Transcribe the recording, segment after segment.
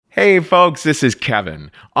Hey folks, this is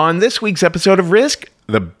Kevin. On this week's episode of Risk,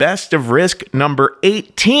 the best of Risk number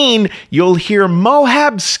 18, you'll hear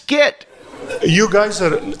Mohab skit. You guys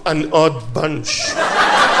are an odd bunch.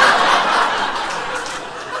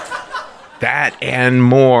 That and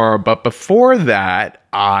more. But before that,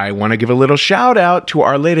 I want to give a little shout out to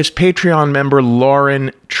our latest Patreon member,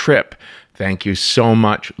 Lauren Tripp. Thank you so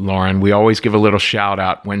much, Lauren. We always give a little shout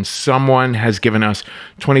out when someone has given us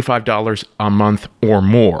 $25 a month or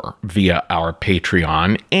more via our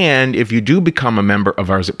Patreon. And if you do become a member of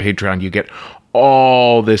ours at Patreon, you get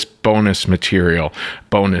all this bonus material,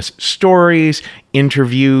 bonus stories,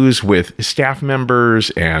 interviews with staff members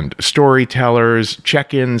and storytellers,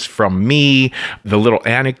 check-ins from me, the little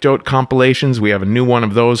anecdote compilations. We have a new one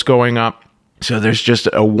of those going up. So there's just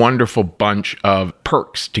a wonderful bunch of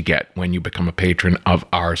perks to get when you become a patron of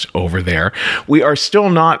ours over there. We are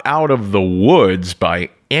still not out of the woods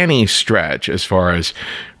by any stretch as far as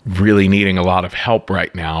really needing a lot of help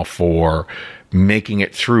right now for making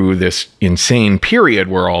it through this insane period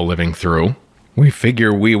we're all living through. We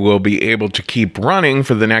figure we will be able to keep running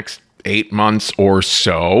for the next 8 months or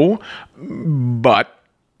so, but,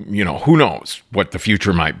 you know, who knows what the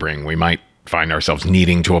future might bring. We might find ourselves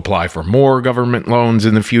needing to apply for more government loans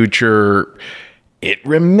in the future. It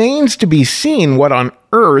remains to be seen what on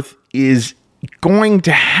earth is going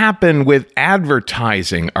to happen with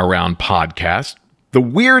advertising around podcasts. The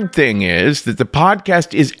weird thing is that the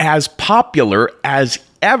podcast is as popular as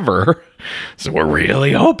ever. So we're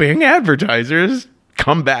really hoping advertisers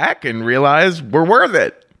come back and realize we're worth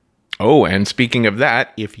it. Oh, and speaking of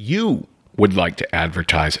that, if you would like to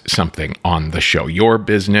advertise something on the show, your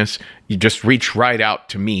business, you just reach right out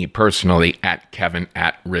to me personally at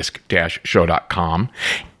kevin@risk-show.com.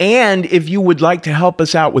 And if you would like to help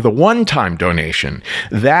us out with a one-time donation,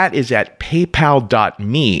 that is at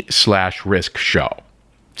paypal.me/riskshow.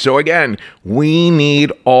 So again, we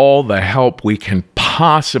need all the help we can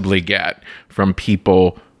possibly get from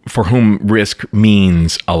people for whom risk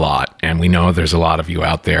means a lot. And we know there's a lot of you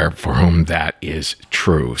out there for whom that is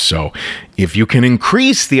true. So if you can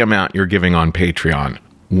increase the amount you're giving on Patreon,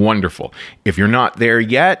 wonderful. If you're not there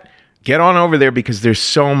yet, get on over there because there's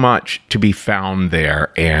so much to be found there.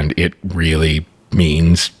 And it really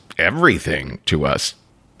means everything to us.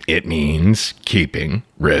 It means keeping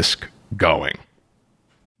risk going.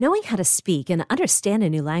 Knowing how to speak and understand a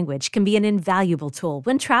new language can be an invaluable tool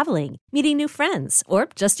when traveling, meeting new friends, or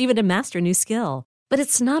just even to master a new skill. But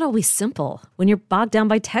it's not always simple when you're bogged down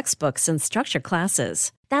by textbooks and structured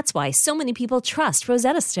classes. That's why so many people trust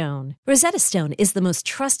Rosetta Stone. Rosetta Stone is the most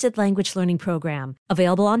trusted language learning program,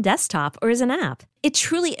 available on desktop or as an app. It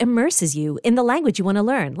truly immerses you in the language you want to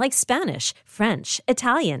learn, like Spanish, French,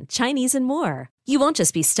 Italian, Chinese, and more. You won't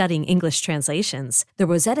just be studying English translations. The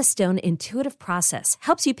Rosetta Stone intuitive process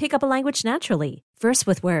helps you pick up a language naturally, first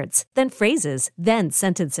with words, then phrases, then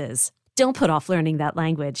sentences. Don't put off learning that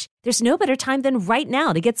language. There's no better time than right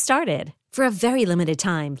now to get started. For a very limited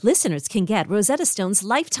time, listeners can get Rosetta Stone's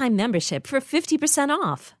lifetime membership for 50%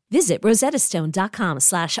 off. Visit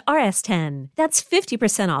rosettastone.com/rs10. That's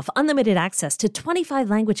 50% off unlimited access to 25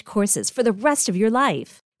 language courses for the rest of your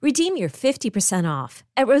life. Redeem your 50% off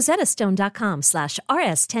at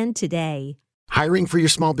rosettastone.com/rs10 today. Hiring for your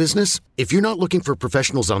small business? If you're not looking for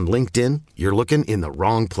professionals on LinkedIn, you're looking in the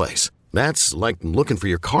wrong place. That's like looking for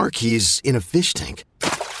your car keys in a fish tank.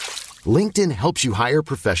 LinkedIn helps you hire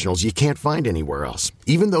professionals you can't find anywhere else,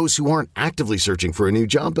 even those who aren't actively searching for a new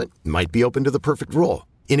job but might be open to the perfect role.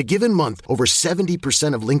 In a given month, over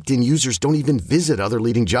 70% of LinkedIn users don't even visit other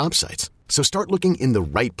leading job sites. So start looking in the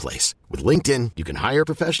right place. With LinkedIn, you can hire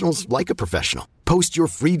professionals like a professional. Post your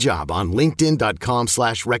free job on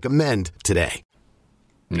linkedin.com/recommend today.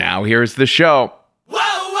 Now here's the show.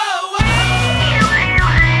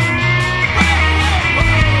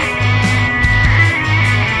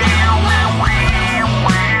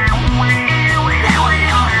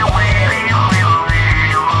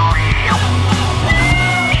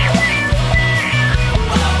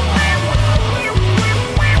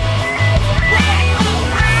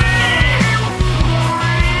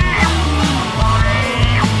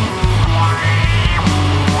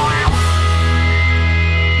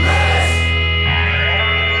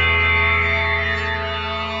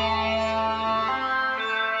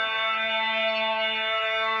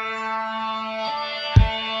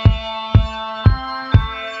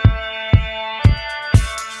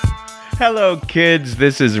 Hello, kids.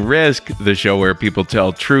 This is Risk, the show where people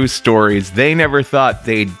tell true stories they never thought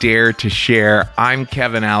they'd dare to share. I'm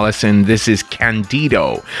Kevin Allison. This is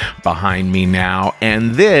Candido behind me now,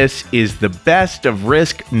 and this is the best of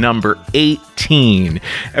Risk number 18.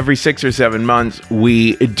 Every 6 or 7 months,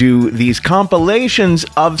 we do these compilations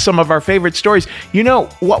of some of our favorite stories. You know,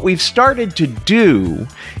 what we've started to do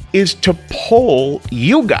is to poll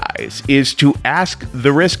you guys, is to ask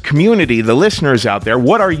the Risk community, the listeners out there,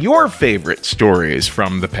 what are your favorite stories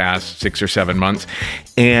from the past 6 or 7 months?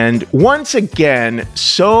 And once again,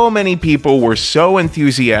 so many people were so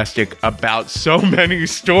enthusiastic about so many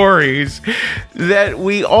stories that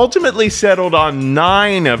we ultimately settled on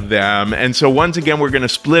 9 of them. And so once again, we're going to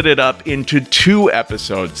split it up into 2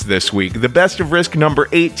 episodes this week. The Best of Risk number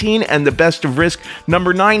 18 and the Best of Risk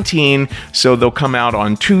number 19. So they'll come out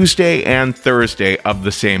on Tuesday and Thursday of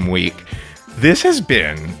the same week. This has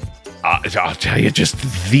been, I'll tell you, just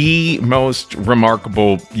the most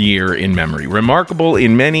remarkable year in memory. Remarkable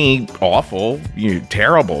in many awful,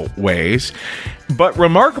 terrible ways, but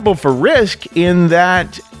remarkable for Risk in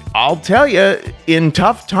that, I'll tell you, in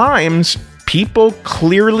tough times, people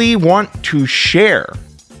clearly want to share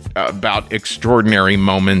about extraordinary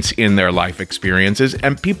moments in their life experiences,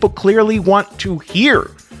 and people clearly want to hear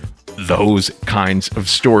those kinds of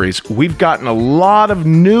stories. We've gotten a lot of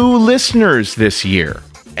new listeners this year.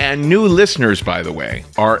 And new listeners, by the way,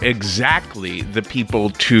 are exactly the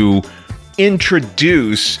people to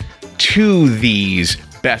introduce to these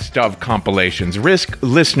best of compilations. Risk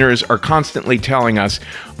listeners are constantly telling us,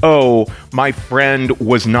 oh, my friend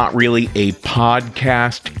was not really a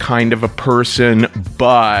podcast kind of a person,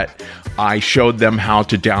 but I showed them how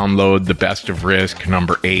to download the Best of Risk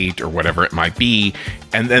number 8 or whatever it might be,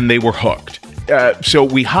 and then they were hooked. So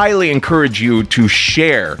we highly encourage you to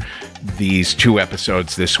share these 2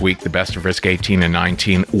 episodes this week, the Best of Risk 18 and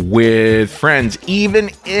 19, with friends, even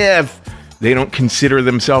if they don't consider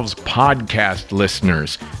themselves podcast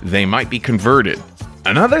listeners. They might be converted.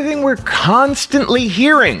 Another thing we're constantly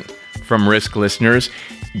hearing from Risk listeners,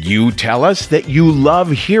 you tell us that you love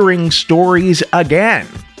hearing stories again.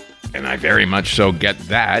 And I very much so get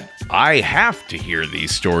that. I have to hear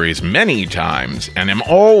these stories many times, and am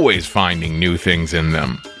always finding new things in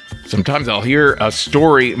them. Sometimes I'll hear a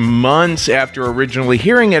story months after originally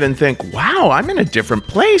hearing it and think, wow, I'm in a different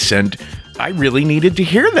place, and I really needed to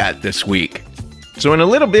hear that this week. So in a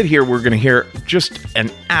little bit here, we're going to hear just an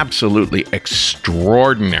absolutely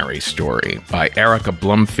extraordinary story by Erica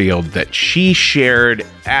Blumfield that she shared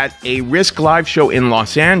at a Risk Live show in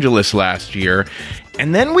Los Angeles last year.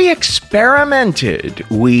 And then we experimented.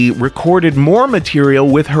 We recorded more material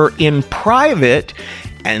with her in private,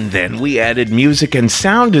 and then we added music and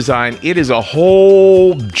sound design. It is a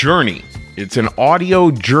whole journey. It's an audio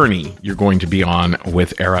journey you're going to be on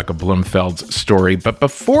with Erica Blumfield's story. But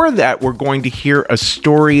before that, we're going to hear a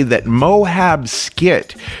story that Mohab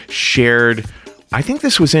Skit shared. I think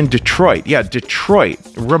this was in Detroit. Yeah, Detroit.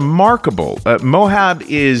 Remarkable. Mohab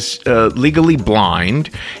is legally blind,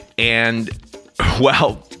 and,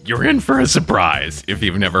 well, you're in for a surprise if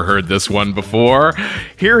you've never heard this one before.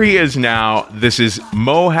 Here he is now. This is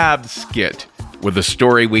Mohab Skit with a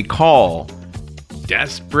story we call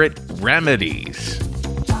Desperate Remedies.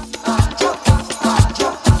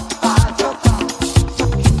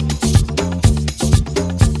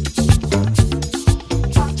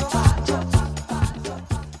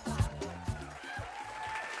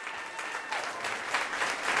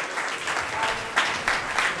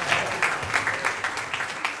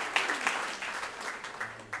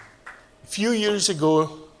 A few years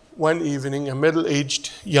ago, one evening, a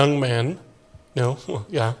middle-aged young man,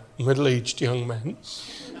 middle-aged young man,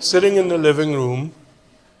 sitting in the living room,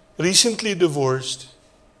 recently divorced,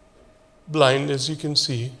 blind as you can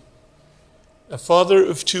see, a father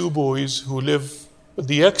of 2 boys who live with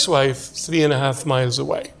the ex-wife 3.5 miles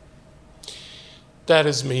away. That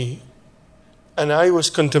is me. And I was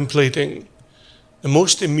contemplating the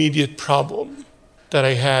most immediate problem that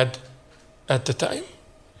I had at the time.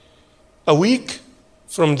 A week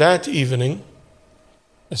from that evening,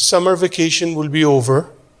 the summer vacation will be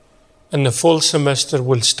over and the fall semester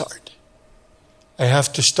will start. I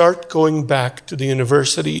have to start going back to the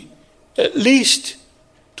university at least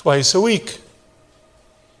twice a week.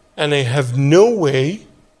 And I have no way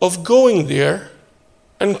of going there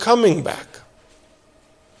and coming back.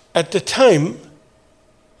 At the time,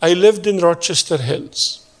 I lived in Rochester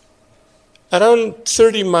Hills, around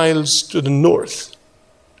 30 miles to the north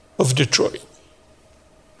of Detroit.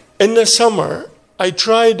 In the summer, I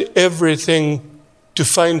tried everything to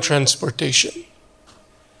find transportation.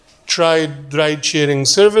 Tried ride-sharing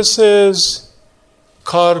services,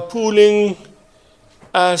 carpooling,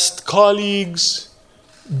 asked colleagues,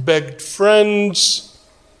 begged friends,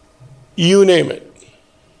 you name it.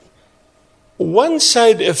 One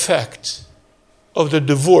side effect of the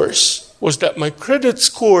divorce was that my credit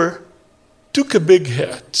score took a big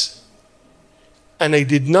hit, and I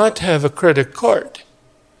did not have a credit card.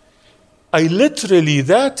 I literally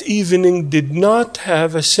that evening did not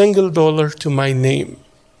have a single dollar to my name.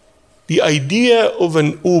 The idea of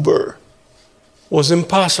an Uber was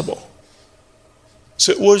impossible.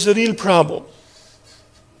 So it was a real problem.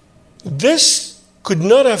 This could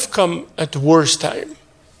not have come at the worst time,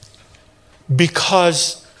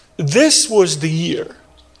 because this was the year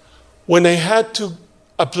when I had to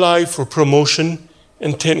apply for promotion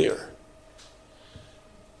and tenure.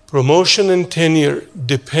 Promotion and tenure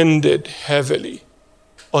depended heavily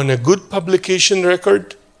on a good publication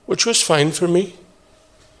record, which was fine for me,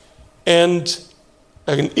 and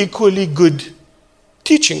an equally good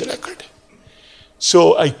teaching record.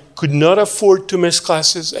 So I could not afford to miss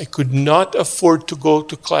classes. I could not afford to go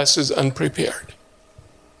to classes unprepared.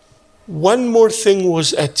 One more thing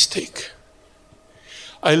was at stake.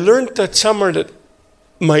 I learned that summer that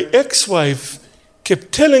my ex-wife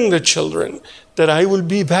kept telling the children that I will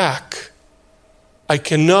be back. I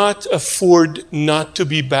cannot afford not to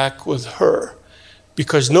be back with her,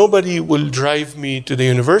 because nobody will drive me to the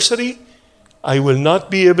university. I will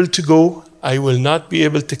not be able to go. I will not be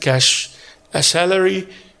able to cash a salary,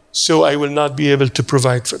 so I will not be able to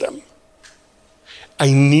provide for them.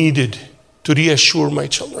 I needed to reassure my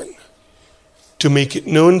children, to make it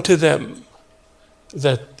known to them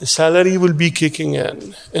that the salary will be kicking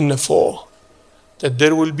in the fall, that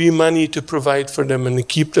there will be money to provide for them and to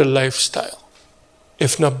keep their lifestyle,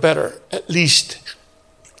 if not better, at least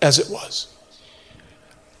as it was.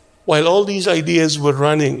 While all these ideas were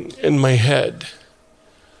running in my head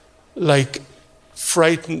like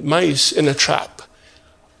frightened mice in a trap,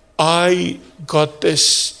 I got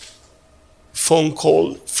this phone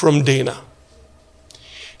call from Dana.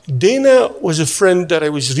 Dana was a friend that I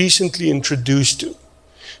was recently introduced to.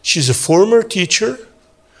 She's a former teacher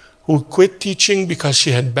who quit teaching because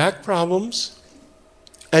she had back problems,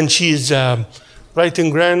 and she's writing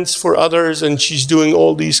grants for others, and she's doing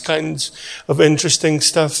all these kinds of interesting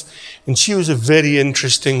stuff. And she was a very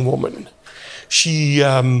interesting woman. She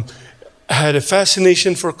had a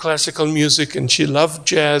fascination for classical music, and she loved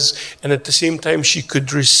jazz, and at the same time she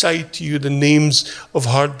could recite to you the names of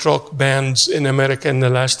hard rock bands in America in the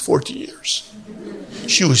last 40 years.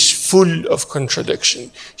 She was full of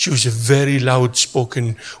contradiction. She was a very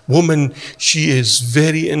loud-spoken woman. She is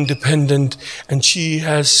very independent, and she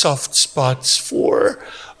has soft spots for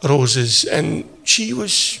roses, and she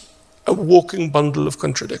was a walking bundle of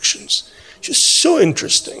contradictions. Just so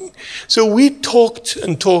interesting. So we talked,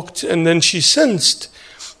 and then she sensed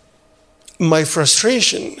my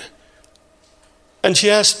frustration, and she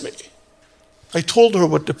asked me. I told her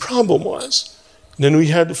what the problem was. Then we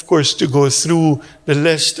had, of course, to go through the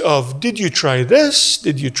list of, did you try this?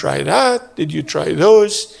 Did you try that? Did you try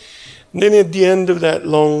those? And then at the end of that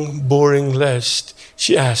long, boring list,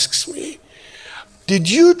 she asks me,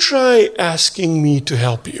 did you try asking me to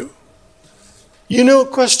help you? You know,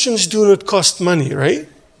 questions do not cost money, right?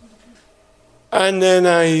 And then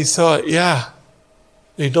I thought, yeah,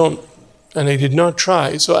 they don't. And I did not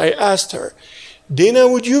try. So I asked her, Dana,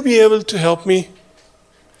 would you be able to help me?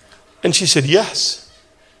 And she said, yes.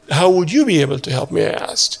 How would you be able to help me, I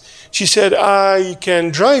asked. She said, I can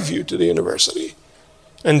drive you to the university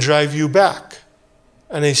and drive you back.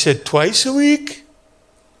 And I said, twice a week?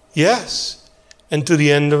 Yes. And to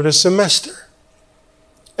the end of the semester.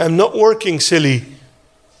 I'm not working, silly.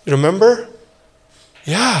 Remember?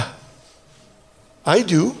 Yeah, I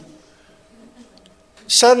do.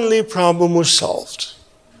 Suddenly, problem was solved.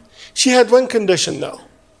 She had one condition, though.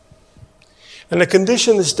 And the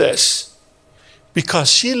condition is this: because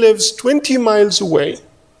she lives 20 miles away,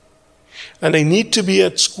 and I need to be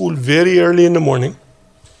at school very early in the morning,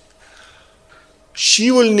 she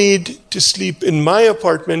will need to sleep in my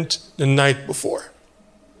apartment the night before.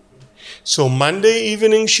 So Monday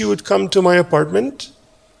evening, she would come to my apartment.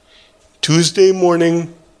 Tuesday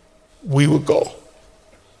morning, we would go.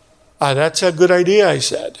 That's a good idea, I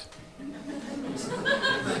said.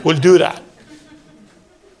 We'll do that.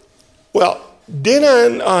 Well, Dana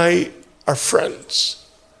and I are friends.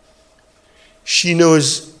 She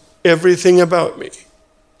knows everything about me,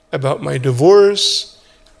 about my divorce,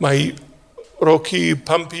 my rocky,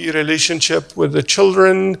 pumpy relationship with the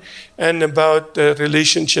children, and about the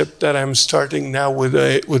relationship that I'm starting now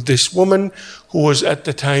with this woman who was at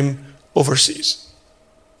the time overseas.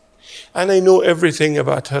 And I know everything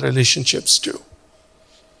about her relationships too.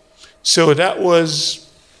 So that was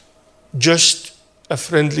just a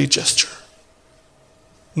friendly gesture.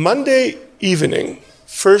 Monday evening,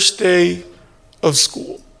 first day of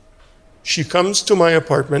school, she comes to my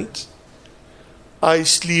apartment. I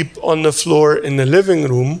sleep on the floor in the living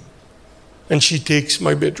room, and she takes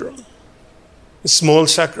my bedroom. A small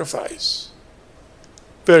sacrifice.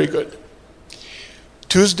 Very good.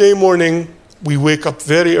 Tuesday morning, we wake up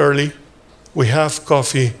very early, we have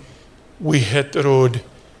coffee, we hit the road,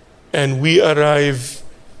 and we arrive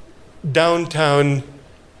downtown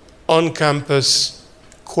on campus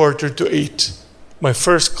 7:45. My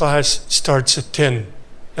first class starts at 10.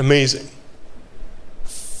 Amazing.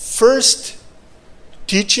 First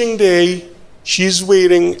teaching day, she's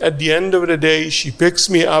waiting at the end of the day. She picks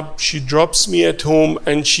me up, she drops me at home,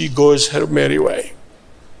 and she goes her merry way.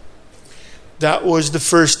 That was the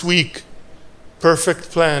first week.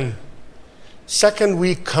 Perfect plan. Second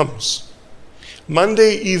week comes.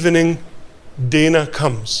 Monday evening, Dana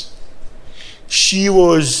comes. She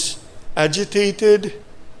was agitated,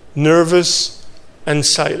 nervous, and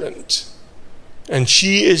silent. And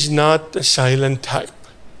she is not the silent type.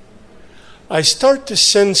 I start to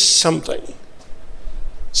sense something.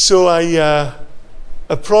 So I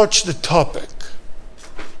approach the topic.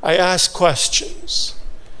 I ask questions.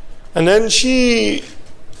 And then she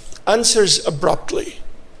answers abruptly,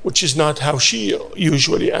 which is not how she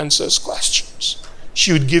usually answers questions.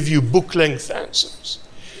 She would give you book-length answers.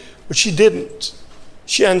 But she didn't.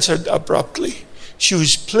 She answered abruptly. She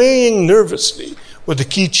was playing nervously with the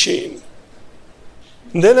keychain.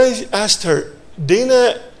 And then I asked her,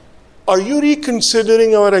 Dana, are you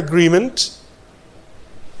reconsidering our agreement?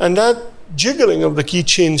 And that jiggling of the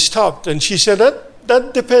keychain stopped. And she said,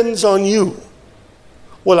 that depends on you.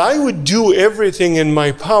 Well, I would do everything in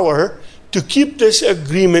my power to keep this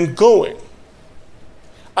agreement going.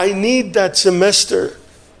 I need that semester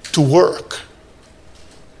to work.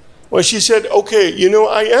 Well, she said, okay,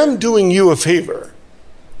 I am doing you a favor.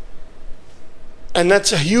 And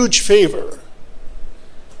that's a huge favor.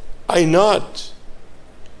 I nod.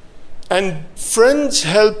 And friends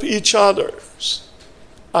help each other.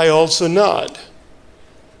 I also nod.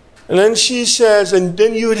 And then she says, and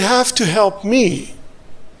then you would have to help me.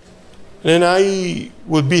 And I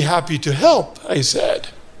would be happy to help, I said,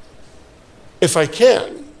 if I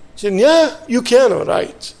can. She said, yeah, you can, all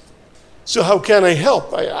right. So how can I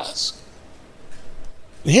help, I asked.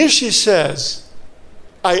 And here she says,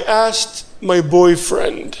 I asked my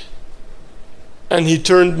boyfriend, and he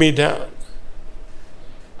turned me down.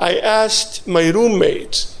 I asked my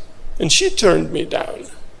roommate, and she turned me down.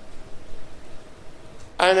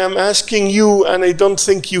 And I'm asking you, and I don't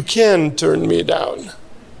think you can turn me down.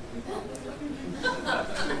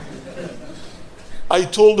 I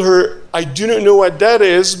told her, I do not know what that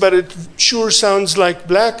is, but it sure sounds like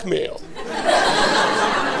blackmail.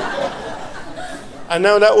 And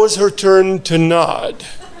now that was her turn to nod.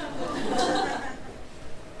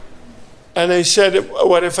 And I said,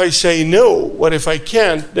 what if I say no? What if I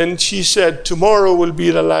can't? Then she said, tomorrow will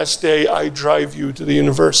be the last day I drive you to the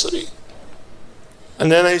university. And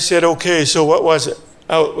then I said, okay, so what was it?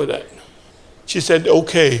 Out with it. She said,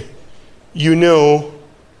 okay,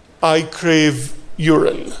 I crave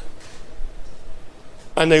urine.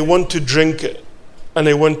 And I want to drink it. And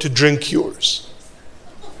I want to drink yours.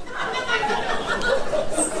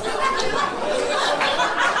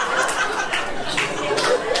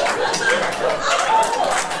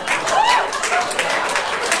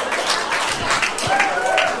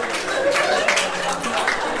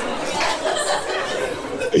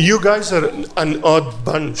 You guys are an odd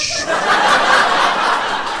bunch.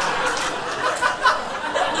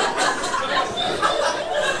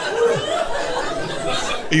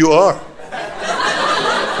 You are.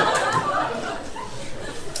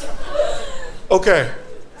 Okay.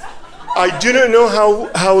 I do not know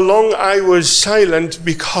how long I was silent,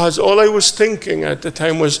 because all I was thinking at the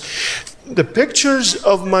time was the pictures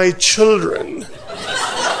of my children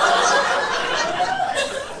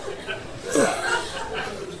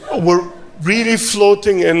were really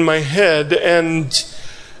floating in my head, and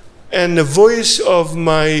the voice of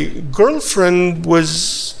my girlfriend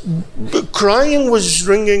was crying, was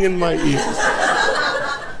ringing in my ear.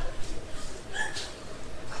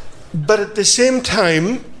 But at the same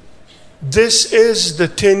time, this is the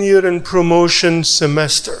tenure and promotion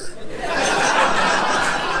semester.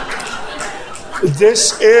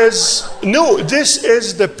 This is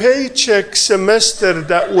the paycheck semester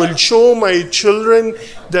that will show my children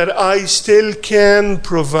that I still can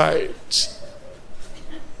provide.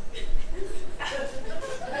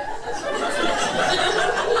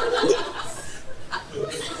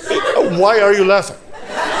 Why are you laughing?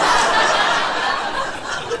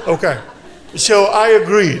 Okay. So I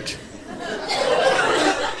agreed.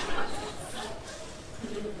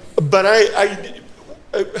 But I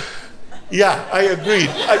agreed.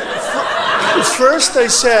 First I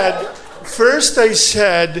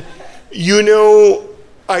said,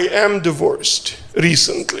 I am divorced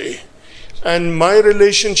recently, and my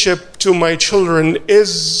relationship to my children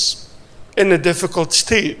is in a difficult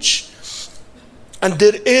stage. And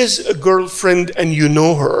there is a girlfriend, and you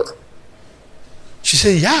know her. She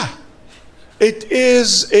said, yeah, it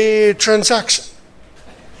is a transaction.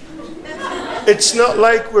 It's not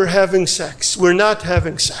like we're having sex. We're not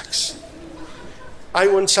having sex. I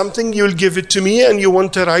want something, you'll give it to me, and you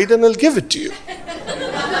want a ride, and I'll give it to you.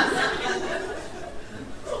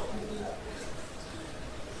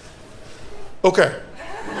 Okay.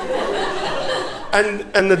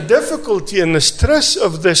 And the difficulty and the stress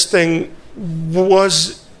of this thing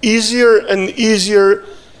was easier and easier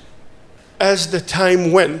as the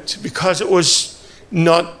time went, because it was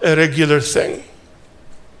not a regular thing.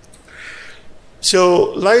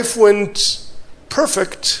 So life went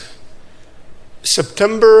perfect.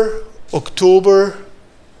 September, October,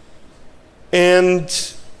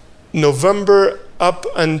 and November up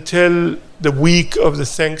until the week of the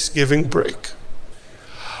Thanksgiving break.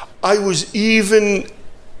 I was even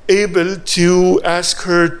able to ask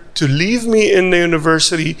her to leave me in the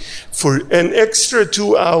university for an extra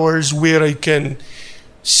 2 hours where I can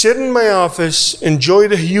sit in my office, enjoy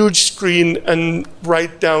the huge screen, and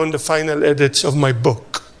write down the final edits of my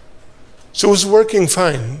book. So it was working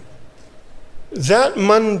fine. That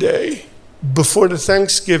Monday, before the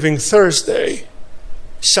Thanksgiving Thursday,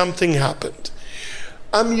 something happened.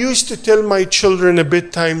 I'm used to tell my children a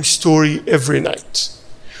bedtime story every night.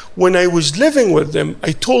 When I was living with them,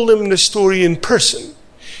 I told them the story in person.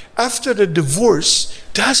 After the divorce,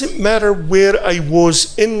 doesn't matter where I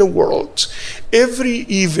was in the world, every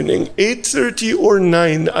evening, 8:30 or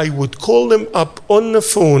 9, I would call them up on the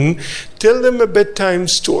phone, tell them a bedtime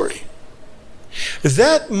story.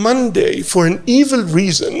 That Monday, for an evil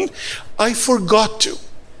reason, I forgot to.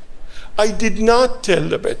 I did not tell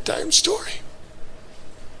the bedtime story.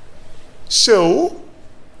 So,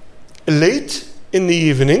 late in the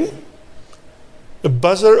evening, the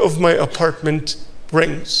buzzer of my apartment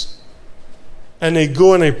rings. And I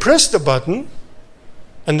go and I press the button,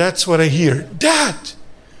 and that's what I hear. Dad,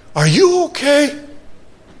 are you okay?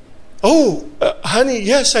 Oh, honey,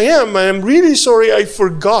 yes, I am. I am really sorry I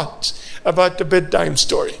forgot about the bedtime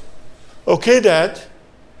story. Okay, Dad,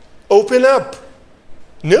 open up.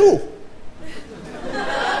 No.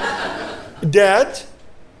 Dad,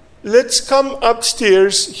 let's come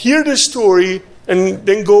upstairs, hear the story, and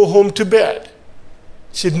then go home to bed.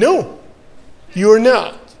 I said, no, you're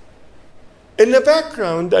not. In the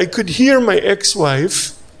background, I could hear my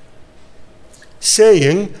ex-wife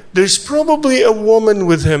saying, there's probably a woman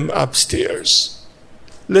with him upstairs.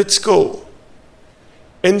 Let's go.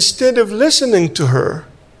 Instead of listening to her,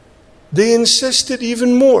 they insisted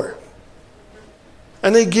even more.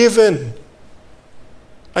 And I gave in.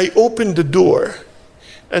 I opened the door,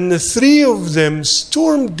 and the three of them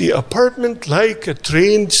stormed the apartment like a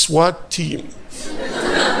trained SWAT team.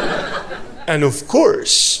 And of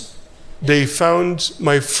course, they found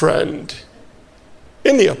my friend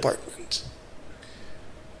in the apartment.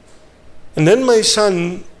 And then my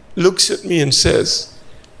son looks at me and says,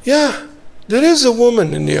 yeah, there is a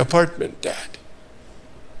woman in the apartment, Dad.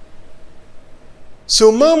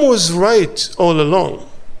 So Mom was right all along.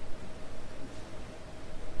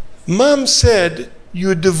 Mom said,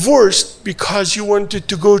 you divorced because you wanted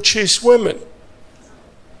to go chase women.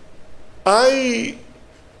 I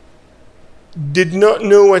did not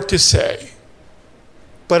know what to say,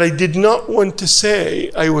 but I did not want to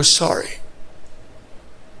say I was sorry,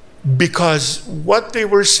 because what they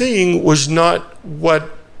were saying was not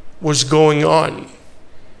what was going on,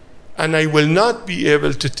 and I will not be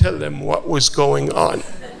able to tell them what was going on.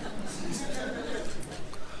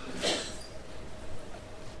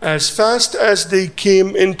 As fast as they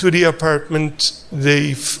came into the apartment,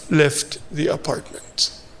 they left the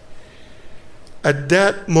apartment. At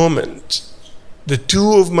that moment, the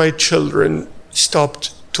two of my children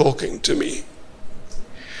stopped talking to me.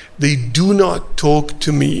 They do not talk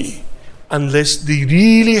to me unless they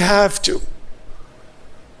really have to.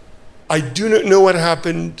 I do not know what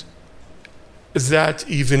happened that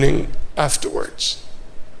evening afterwards.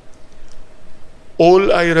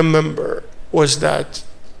 All I remember was that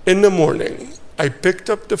in the morning, I picked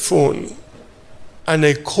up the phone and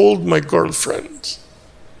I called my girlfriend.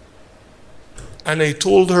 And I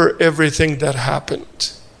told her everything that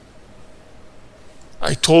happened.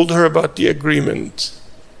 I told her about the agreement,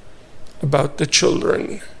 about the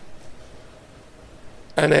children,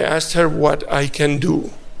 and I asked her what I can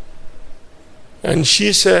do. And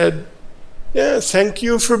she said, yeah, thank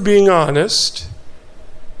you for being honest,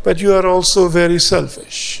 but you are also very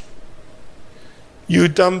selfish. You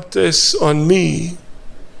dumped this on me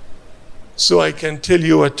so I can tell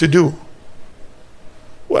you what to do.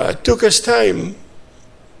 Well, it took us time,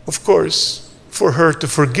 of course, for her to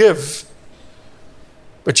forgive,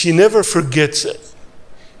 but she never forgets it.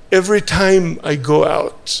 Every time I go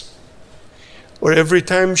out, or every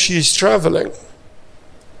time she's traveling,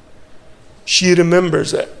 she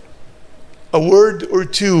remembers it. A word or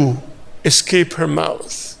two escape her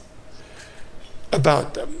mouth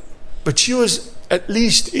about them. But she was at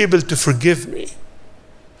least able to forgive me.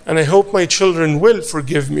 And I hope my children will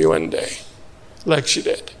forgive me one day, like she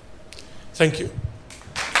did. Thank you.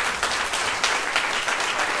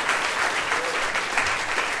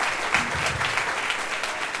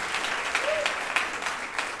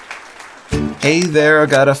 Hey there, I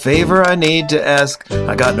got a favor I need to ask.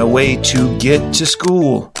 I got no way to get to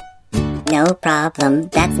school. No problem,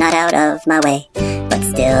 that's not out of my way. But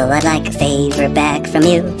still, I'd like a favor back from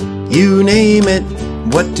you. You name it,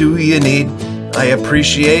 what do you need? I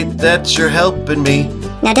appreciate that you're helping me.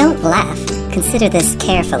 Now don't laugh, consider this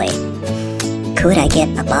carefully. Could I get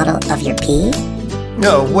a bottle of your pee?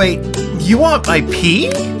 No, wait, you want my pee?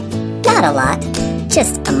 Not a lot,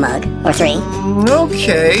 just a mug or 3.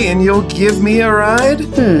 Okay, and you'll give me a ride?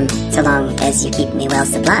 So long as you keep me well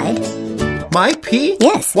supplied. My pee?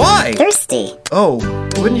 Yes. Why? Thirsty. Oh,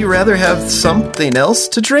 wouldn't you rather have something else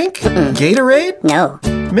to drink? Gatorade? No.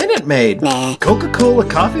 Minute Maid? Nah. Coca-Cola,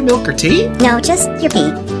 coffee, milk, or tea? No, just your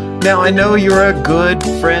pee. Now I know you're a good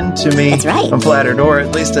friend to me. That's right. I'm flattered, or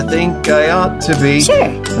at least I think I ought to be. Sure.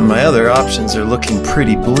 And my other options are looking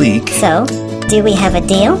pretty bleak. So, do we have a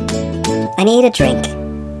deal? I need a drink.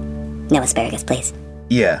 No asparagus, please.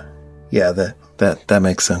 Yeah, that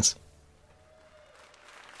makes sense.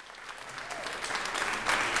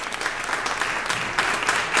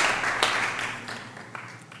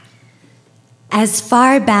 As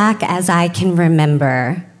far back as I can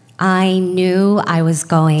remember, I knew I was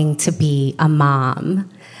going to be a mom.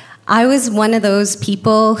 I was one of those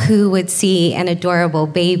people who would see an adorable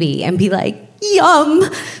baby and be like, yum,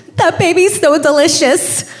 that baby's so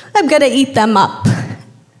delicious. I'm gonna eat them up.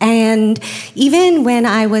 And even when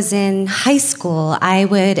I was in high school, I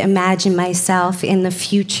would imagine myself in the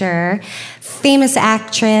future, famous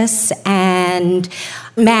actress and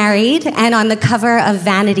married and on the cover of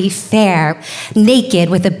Vanity Fair, naked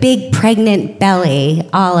with a big pregnant belly,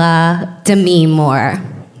 a la Demi Moore.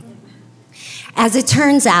 As it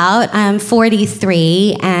turns out, I'm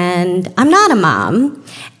 43 and I'm not a mom,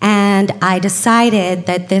 and I decided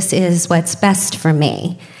that this is what's best for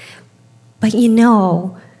me. But you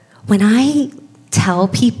know, when I tell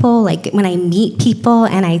people, like when I meet people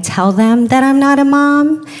and I tell them that I'm not a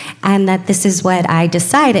mom and that this is what I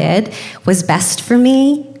decided was best for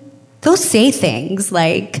me, they'll say things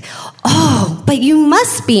like, oh, but you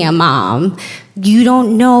must be a mom. You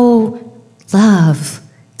don't know love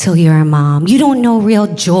till you're a mom. You don't know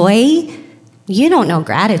real joy. You don't know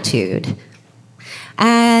gratitude.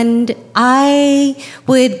 And I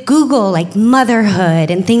would Google like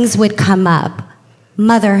motherhood and things would come up.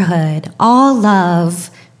 Motherhood, all love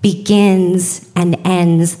begins and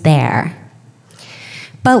ends there.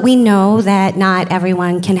 But we know that not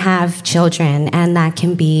everyone can have children, and that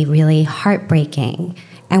can be really heartbreaking.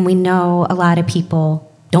 And we know a lot of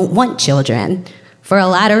people don't want children for a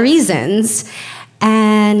lot of reasons.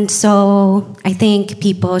 And so I think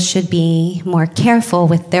people should be more careful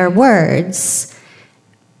with their words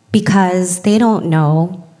because they don't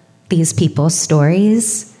know these people's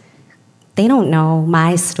stories. They don't know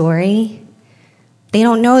my story. They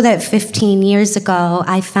don't know that 15 years ago,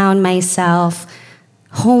 I found myself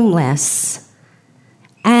homeless.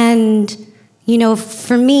 And, you know,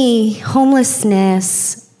 for me,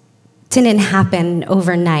 homelessness didn't happen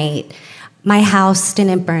overnight. My house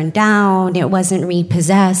didn't burn down. It wasn't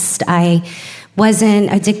repossessed. I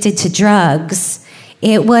wasn't addicted to drugs.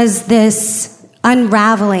 It was this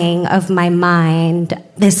unraveling of my mind,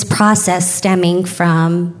 this process stemming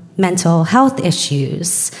from mental health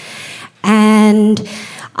issues. And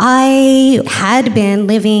I had been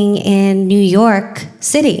living in New York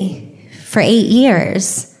City for 8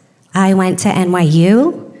 years. I went to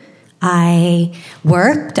NYU. I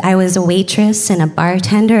worked. I was a waitress and a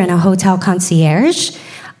bartender and a hotel concierge.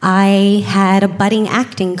 I had a budding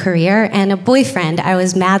acting career and a boyfriend I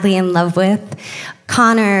was madly in love with,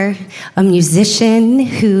 Connor, a musician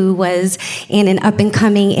who was in an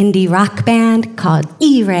up-and-coming indie rock band called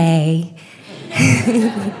E-Ray.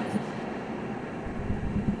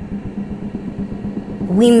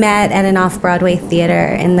 We met at an off-Broadway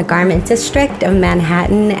theater in the Garment District of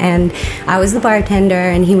Manhattan, and I was the bartender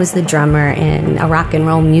and he was the drummer in a rock and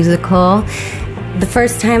roll musical. The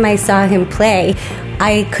first time I saw him play,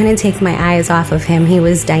 I couldn't take my eyes off of him. He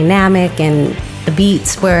was dynamic and the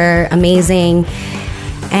beats were amazing.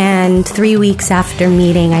 And 3 weeks after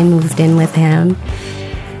meeting, I moved in with him.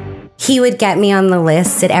 He would get me on the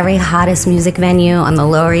list at every hottest music venue on the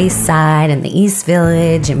Lower East Side and the East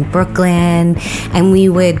Village and Brooklyn. And we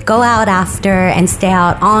would go out after and stay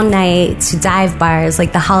out all night to dive bars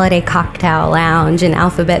like the Holiday Cocktail Lounge in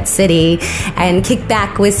Alphabet City and kick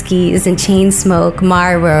back whiskeys and chain smoke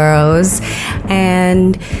Marlboros.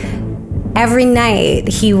 And every night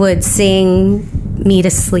he would sing me to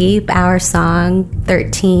sleep, our song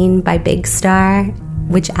 13 by Big Star,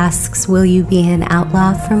 which asks, will you be an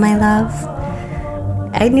outlaw for my love?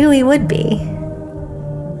 I knew he would be.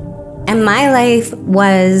 And my life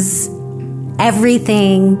was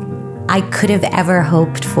everything I could have ever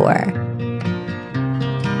hoped for.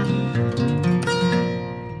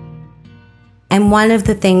 And one of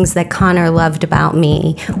the things that Connor loved about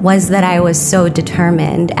me was that I was so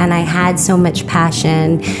determined and I had so much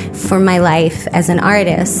passion for my life as an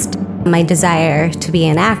artist. My desire to be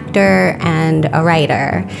an actor and a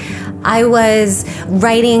writer. I was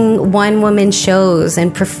writing one-woman shows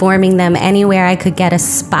and performing them anywhere I could get a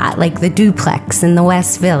spot, like the Duplex in the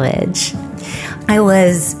West Village. I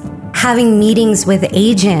was having meetings with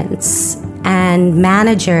agents and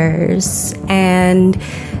managers, and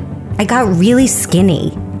I got really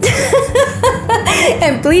skinny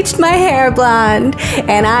and bleached my hair blonde,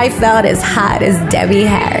 and I felt as hot as Debbie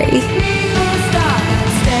Harry.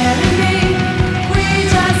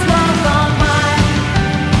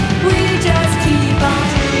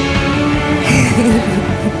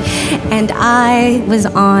 And I was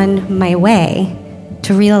on my way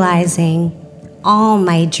to realizing all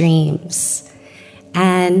my dreams.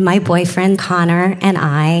 And my boyfriend Connor and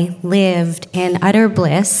I lived in utter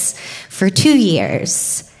bliss for 2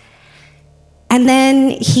 years. And then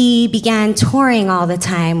he began touring all the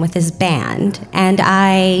time with his band, and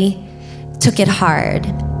I took it hard.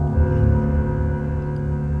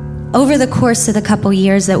 Over the course of the couple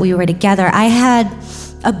years that we were together, I had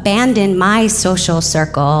abandoned my social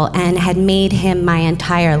circle and had made him my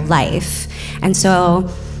entire life. And so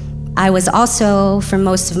I was also, for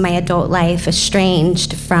most of my adult life,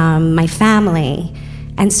 estranged from my family.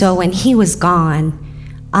 And so when he was gone,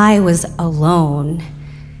 I was alone.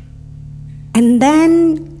 And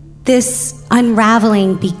then this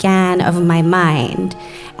unraveling began of my mind,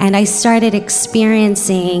 and I started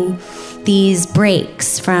experiencing these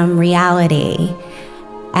breaks from reality.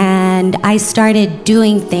 And I started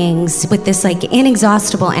doing things with this like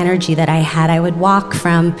inexhaustible energy that I had. I would walk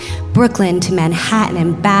from Brooklyn to Manhattan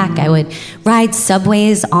and back. I would ride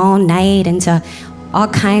subways all night into all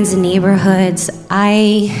kinds of neighborhoods.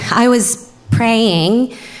 I was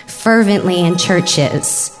praying fervently in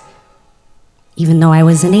churches, even though I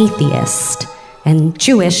was an atheist and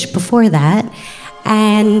Jewish before that.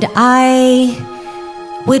 And I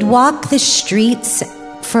would walk the streets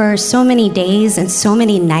for so many days and so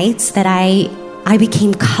many nights that I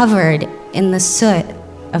became covered in the soot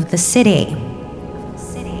of the city.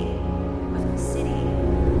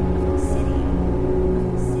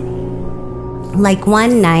 Like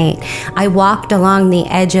one night, I walked along the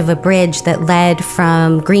edge of a bridge that led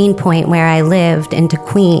from Greenpoint, where I lived, into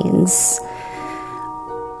Queens.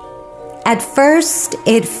 At first,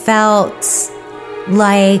 it felt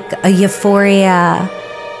like a euphoria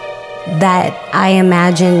that I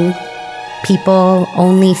imagine people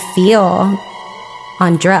only feel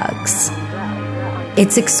on drugs.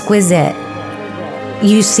 It's exquisite.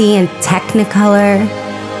 You see in Technicolor,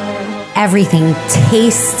 everything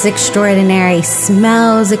tastes extraordinary,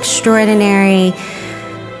 smells extraordinary.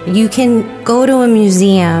 You can go to a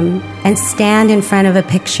museum and stand in front of a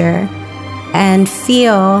picture and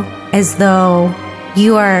feel as though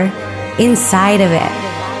you are inside of it.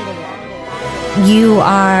 You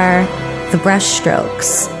are the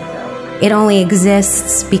brushstrokes. It only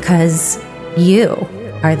exists because you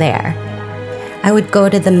are there. I would go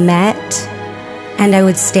to the Met and I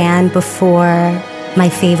would stand before my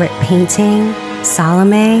favorite painting,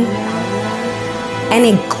 Salome, and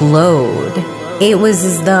it glowed. It was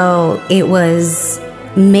as though it was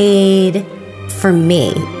made for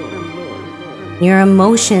me. Your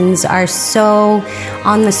emotions are so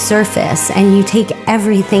on the surface and you take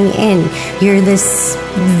everything in. You're this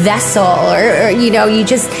vessel or you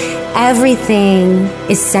just, everything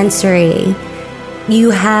is sensory. You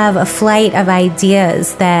have a flight of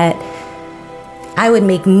ideas that I would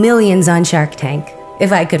make millions on Shark Tank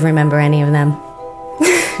if I could remember any of them.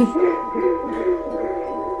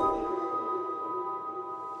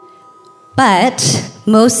 But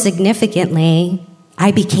most significantly,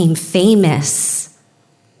 I became famous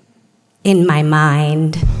in my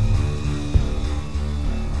mind.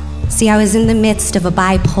 See, I was in the midst of a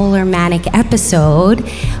bipolar manic episode,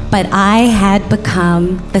 but I had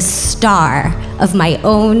become the star of my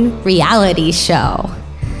own reality show,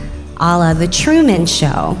 a la The Truman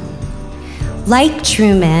Show. Like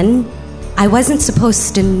Truman, I wasn't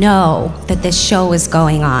supposed to know that this show was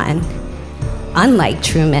going on. Unlike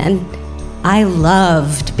Truman, I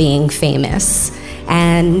loved being famous.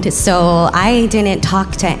 And so I didn't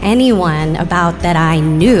talk to anyone about that I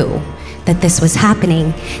knew that this was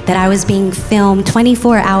happening, that I was being filmed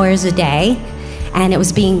 24 hours a day, and it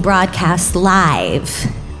was being broadcast live.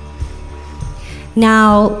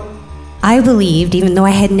 Now, I believed, even though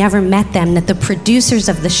I had never met them, that the producers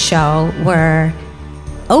of the show were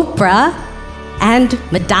Oprah and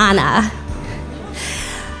Madonna.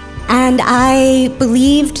 And I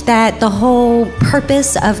believed that the whole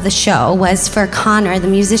purpose of the show was for Connor, the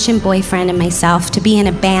musician boyfriend, and myself to be in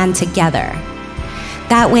a band together.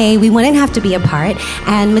 That way we wouldn't have to be apart,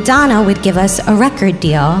 and Madonna would give us a record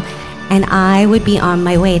deal, and I would be on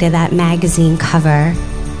my way to that magazine cover.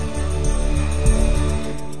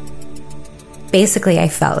 Basically, I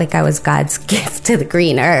felt like I was God's gift to the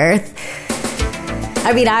green earth.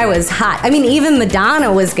 I mean, I was hot. I mean, even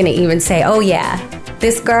Madonna was going to even say, oh yeah,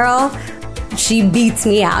 this girl, she beats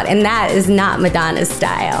me out. And that is not Madonna's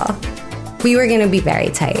style. We were going to be very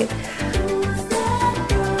tight.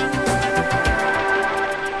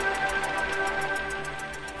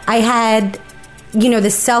 I had,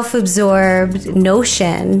 this self-absorbed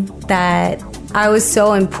notion that I was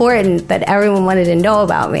so important that everyone wanted to know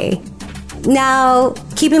about me. Now,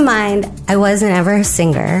 keep in mind, I wasn't ever a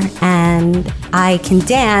singer, and I can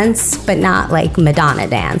dance, but not like Madonna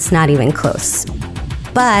dance, not even close.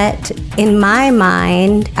 But in my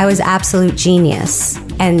mind, I was absolute genius,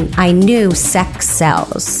 and I knew sex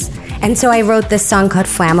sells. And so I wrote this song called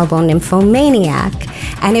Flammable Nymphomaniac,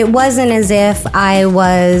 and it wasn't as if I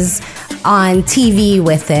was on TV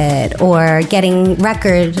with it or getting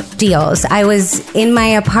record deals. I was in my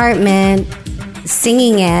apartment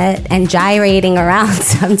singing it and gyrating around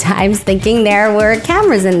sometimes, thinking there were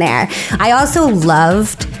cameras in there. I also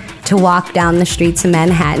loved to walk down the streets of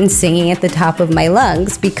Manhattan singing at the top of my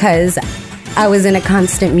lungs because I was in a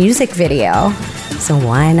constant music video. So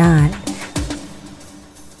why not?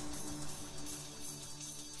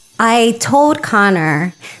 I told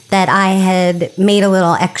Connor that I had made a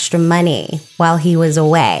little extra money while he was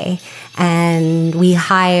away, and we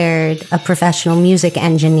hired a professional music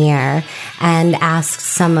engineer and asked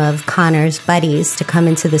some of Connor's buddies to come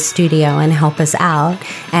into the studio and help us out,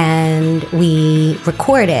 and we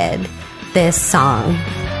recorded this song.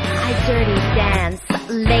 I dirty dance,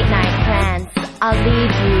 late night plans, I'll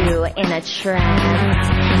leave you in a trance.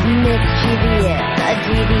 Mischievous,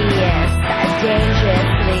 devious,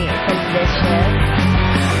 dangerously delicious.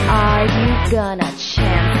 Are you gonna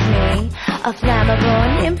chance me? A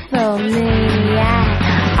flammable nymphomaniac.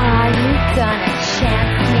 Are you gonna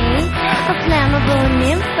chance me? A flammable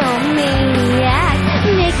nymphomaniac.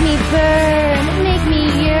 Make me burn, make me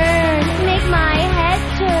yearn, make my head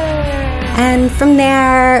turn. And from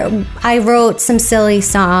there, I wrote some silly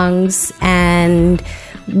songs, and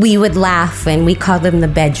we would laugh, and we called them the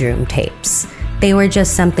bedroom tapes. They were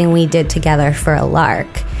just something we did together for a lark.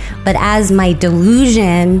 But as my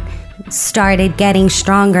delusion started getting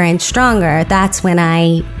stronger and stronger, that's when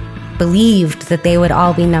I believed that they would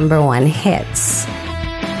all be #1 hits.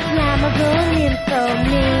 Flammable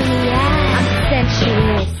nymphomaniac. I'm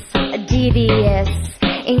sensuous, devious,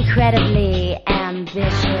 incredibly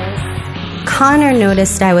ambitious. Connor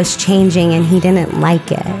noticed I was changing, and he didn't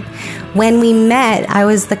like it. When we met, I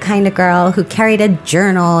was the kind of girl who carried a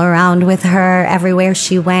journal around with her everywhere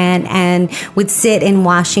she went and would sit in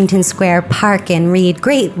Washington Square Park and read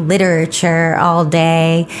great literature all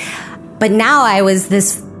day. But now I was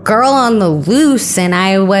this girl on the loose, and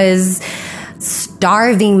I was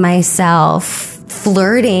starving myself,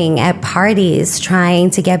 flirting at parties, trying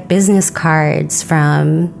to get business cards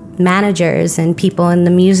from managers and people in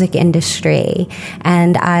the music industry.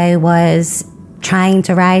 And I was trying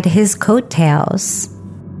to ride his coattails.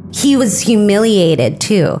 He was humiliated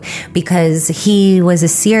too, because he was a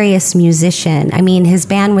serious musician. I mean, his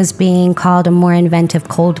band was being called a more inventive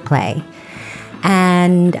Coldplay.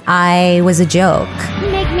 And I was a joke.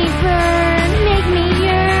 Make me burn, make me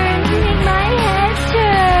yearn, make my head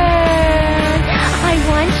turn. I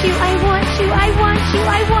want you, I want you, I want you,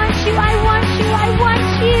 I want you, I want you, I want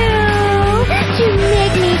you to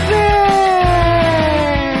make me burn.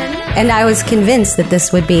 And I was convinced that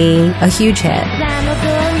this would be a huge hit.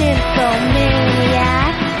 Flammable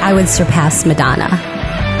nymphomaniac. I would surpass Madonna.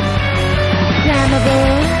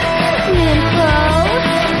 Flammable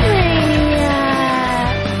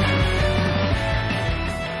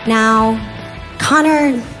nymphomaniac. Now,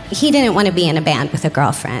 Connor, he didn't want to be in a band with a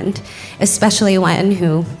girlfriend, especially one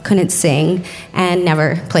who couldn't sing and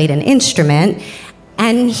never played an instrument.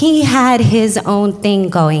 And he had his own thing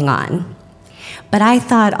going on. But I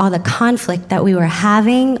thought all the conflict that we were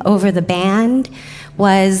having over the band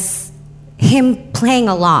was him playing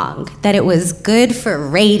along, that it was good for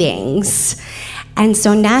ratings. And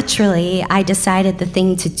so naturally, I decided the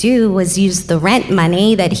thing to do was use the rent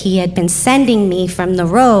money that he had been sending me from the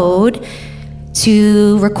road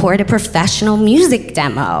to record a professional music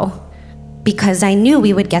demo, because I knew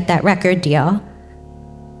we would get that record deal.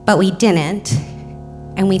 But we didn't,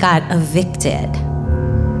 and we got evicted.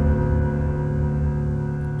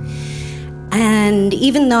 And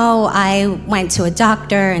even though I went to a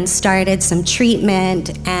doctor and started some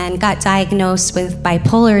treatment and got diagnosed with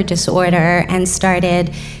bipolar disorder and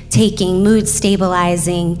started taking mood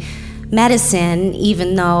stabilizing medicine,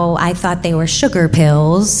 even though I thought they were sugar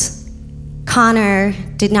pills, Connor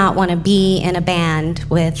did not want to be in a band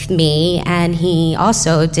with me, and he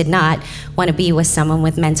also did not want to be with someone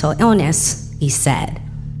with mental illness, he said.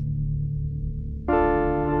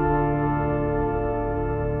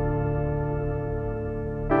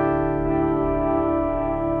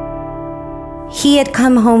 He had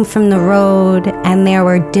come home from the road, and there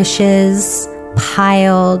were dishes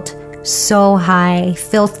piled so high,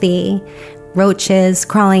 filthy, roaches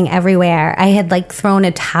crawling everywhere. I had thrown a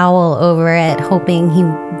towel over it, hoping he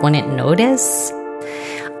wouldn't notice.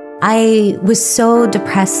 I was so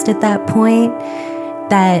depressed at that point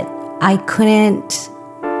that I couldn't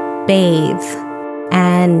bathe.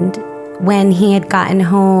 And when he had gotten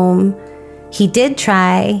home, he did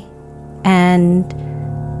try and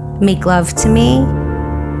make love to me,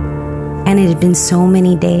 and it had been so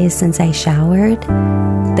many days since I showered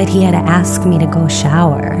that he had to ask me to go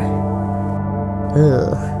shower.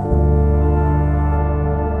 Ugh.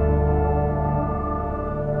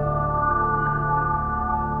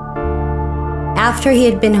 After he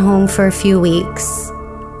had been home for a few weeks,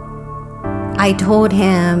 I told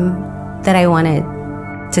him that I wanted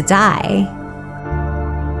to die.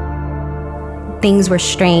 Things were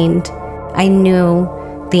strained. I knew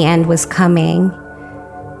the end was coming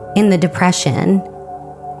in the depression,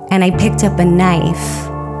 and I picked up a knife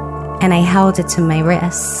and I held it to my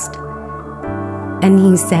wrist. And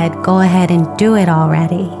he said, "Go ahead and do it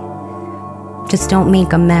already. Just don't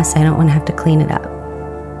make a mess. I don't want to have to clean it up."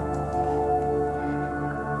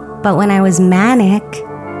 But when I was manic,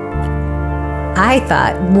 I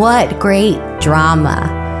thought, what great drama.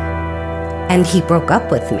 And he broke up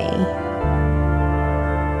with me.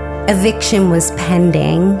 Eviction was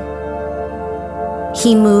pending.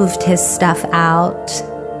 He moved his stuff out,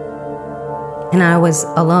 and I was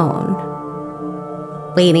alone,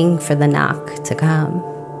 waiting for the knock to come.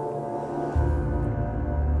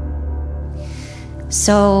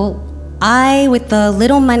 So I, with the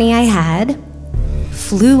little money I had,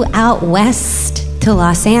 flew out west to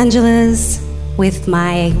Los Angeles with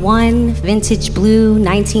my one vintage blue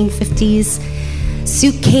 1950s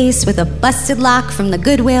suitcase with a busted lock from the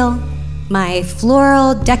Goodwill, my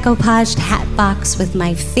floral decoupaged hat box with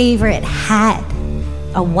my favorite hat,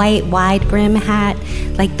 a white wide brim hat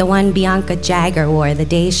like the one Bianca Jagger wore the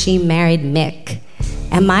day she married Mick,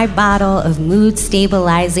 and my bottle of mood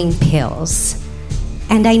stabilizing pills.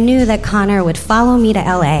 And I knew that Connor would follow me to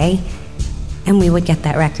LA and we would get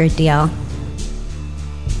that record deal.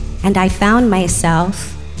 And I found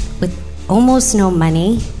myself with almost no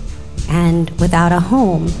money and without a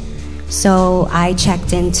home. So I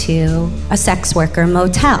checked into a sex worker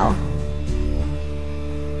motel.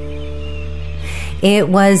 It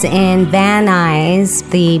was in Van Nuys,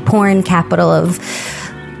 the porn capital of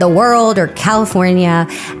the world, or California,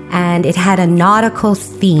 and it had a nautical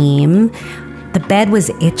theme. The bed was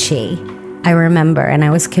itchy, I remember, and I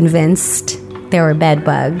was convinced there were bed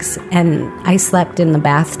bugs, and I slept in the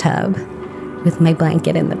bathtub with my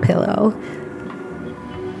blanket and the pillow.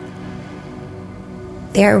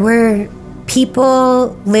 There were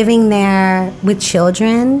people living there with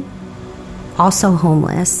children, also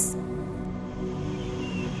homeless.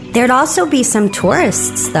 There'd also be some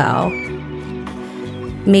tourists, though.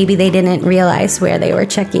 Maybe they didn't realize where they were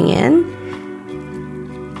checking in.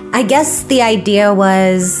 I guess the idea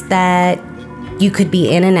was that you could be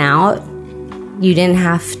in and out. You didn't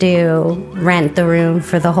have to rent the room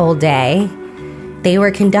for the whole day. They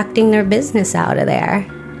were conducting their business out of there.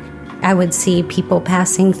 I would see people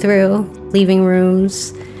passing through, leaving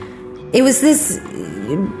rooms. It was this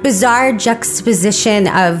bizarre juxtaposition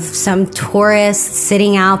of some tourists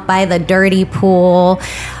sitting out by the dirty pool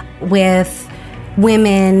with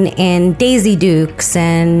women in Daisy Dukes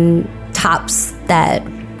and tops that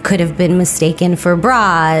could have been mistaken for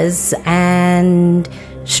bras, and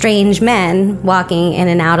strange men walking in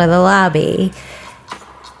and out of the lobby.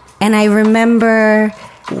 And I remember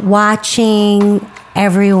watching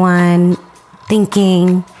everyone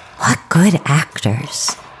thinking, what good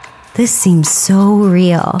actors. This seems so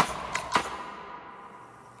real.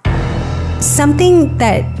 Something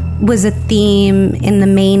that was a theme in the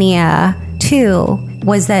Mania, too,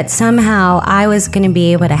 was that somehow I was going to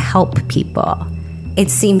be able to help people. It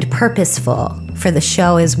seemed purposeful for the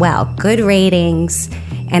show as well. Good ratings,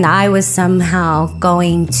 and I was somehow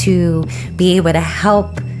going to be able to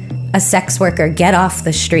help a sex worker get off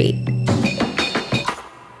the street.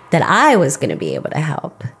 That I was going to be able to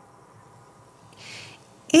help.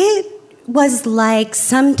 It was like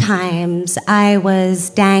sometimes I was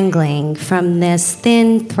dangling from this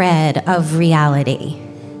thin thread of reality,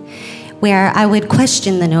 where I would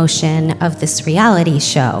question the notion of this reality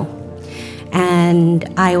show.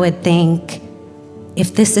 And I would think,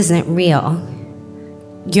 if this isn't real,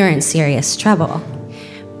 you're in serious trouble.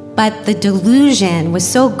 But the delusion was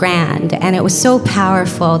so grand and it was so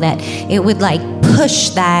powerful that it would like push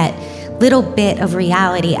that little bit of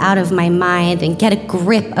reality out of my mind and get a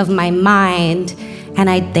grip of my mind. And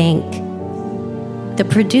I'd think, the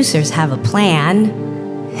producers have a plan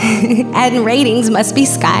and ratings must be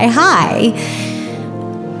sky high.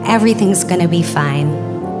 Everything's gonna be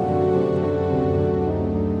fine.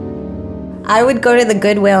 I would go to the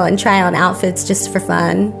Goodwill and try on outfits just for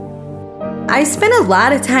fun. I spent a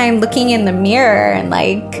lot of time looking in the mirror and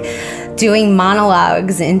like doing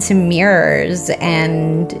monologues into mirrors,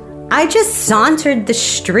 and I just sauntered the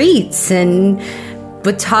streets and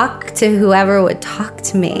would talk to whoever would talk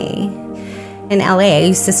to me. In LA, I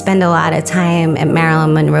used to spend a lot of time at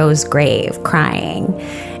Marilyn Monroe's grave crying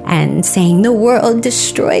and saying, the world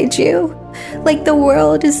destroyed you, like the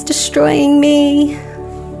world is destroying me.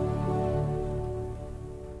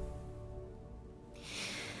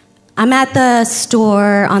 I'm at the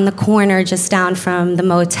store on the corner just down from the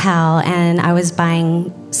motel, and I was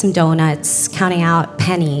buying some donuts, counting out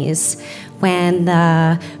pennies, when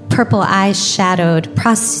the purple eyeshadowed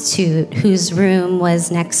prostitute whose room was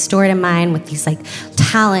next door to mine with these like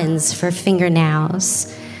talons for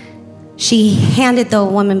fingernails, she handed the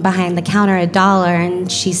woman behind the counter $1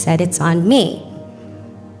 and she said, it's on me.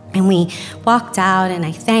 And we walked out and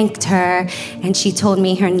I thanked her and she told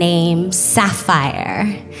me her name,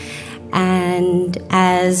 Sapphire. And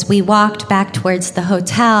as we walked back towards the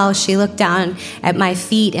hotel, she looked down at my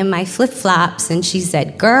feet in my flip-flops and she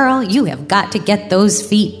said, girl, you have got to get those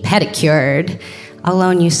feet pedicured. I'll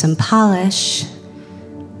loan you some polish.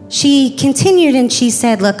 She continued and she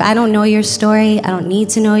said, look, I don't know your story. I don't need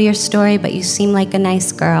to know your story, but you seem like a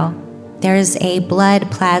nice girl. There's a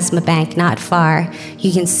blood plasma bank not far.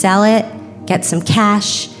 You can sell it, get some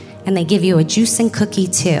cash, and they give you a juice and cookie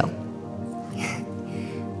too.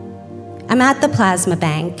 I'm at the plasma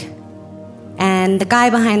bank, and the guy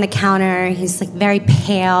behind the counter, he's like very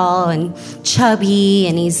pale and chubby,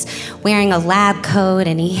 and he's wearing a lab coat,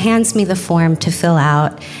 and he hands me the form to fill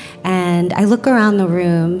out. And I look around the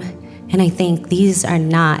room, and I think these are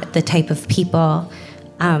not the type of people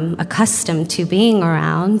I'm accustomed to being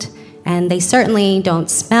around, and they certainly don't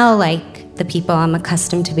smell like the people I'm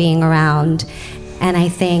accustomed to being around. And I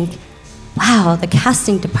think, wow, the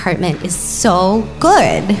casting department is so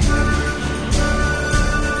good.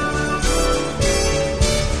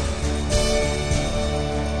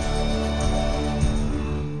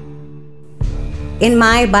 In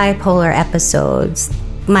my bipolar episodes,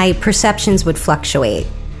 my perceptions would fluctuate.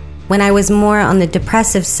 When I was more on the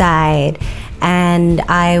depressive side and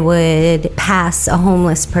I would pass a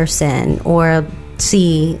homeless person or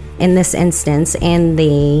see, in this instance, in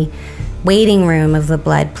the waiting room of the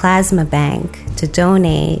blood plasma bank to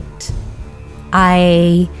donate,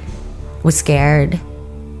 I was scared.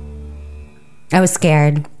 I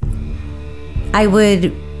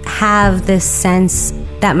would have this sense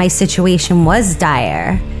that my situation was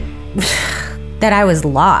dire, that I was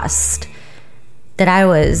lost, that I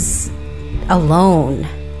was alone,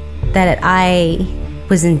 that I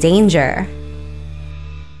was in danger.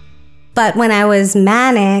 But when I was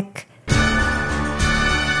manic,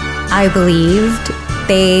 I believed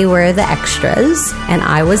they were the extras and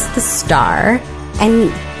I was the star.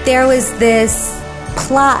 And there was this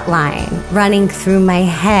plot line running through my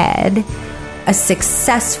head, a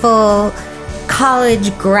successful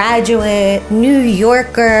college graduate New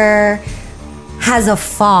Yorker has a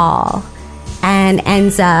fall and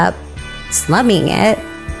ends up slumming it,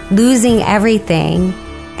 losing everything.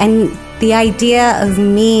 And the idea of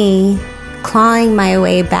me clawing my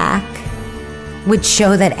way back would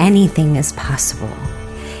show that anything is possible.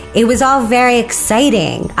 It was all very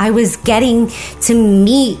exciting. I was getting to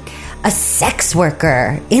meet a sex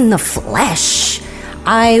worker in the flesh.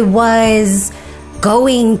 I was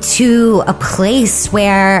going to a place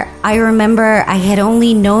where I remember I had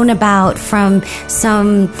only known about from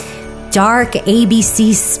some dark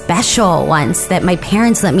ABC special once that my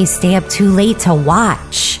parents let me stay up too late to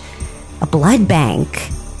watch. A blood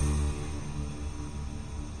bank.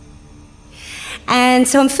 And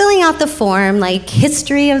so I'm filling out the form, like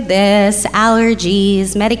history of this,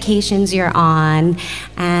 allergies, medications you're on,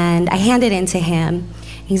 and I hand it in to him.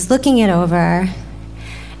 He's looking it over,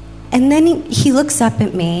 and then he looks up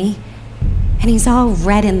at me, and he's all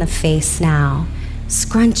red in the face now,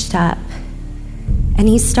 scrunched up, and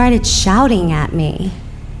he started shouting at me,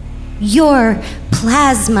 "Your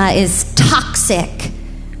plasma is toxic.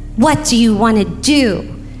 What do you want to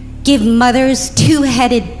do? Give mothers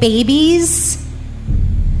two-headed babies?"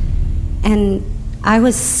 And I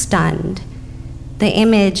was stunned. The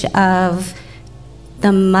image of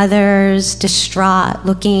the mothers distraught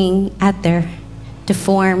looking at their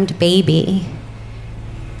deformed baby.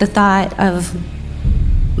 The thought of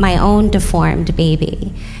my own deformed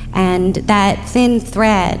baby and that thin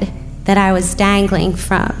thread that I was dangling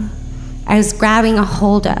from, I was grabbing a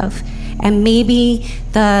hold of. And maybe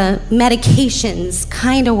the medications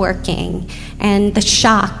kind of working and the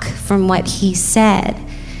shock from what he said.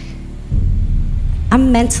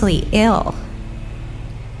 I'm mentally ill,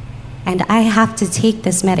 and I have to take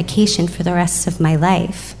this medication for the rest of my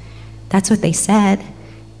life. That's what they said.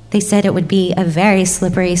 They said it would be a very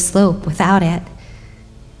slippery slope without it.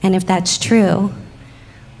 And if that's true,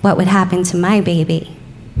 what would happen to my baby?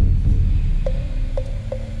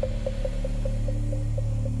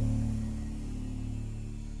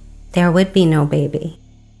 There would be no baby.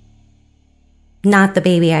 Not the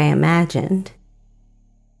baby I imagined.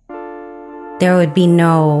 There would be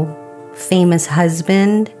no famous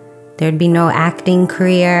husband. There'd be no acting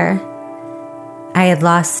career. I had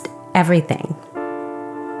lost everything.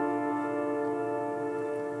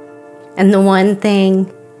 And the one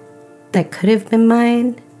thing that could have been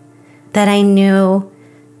mine, that I knew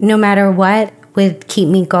no matter what would keep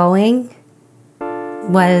me going,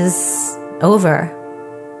 was over.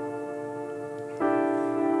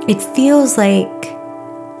 It feels like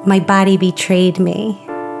my body betrayed me.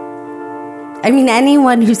 I mean,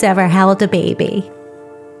 anyone who's ever held a baby,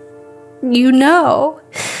 you know,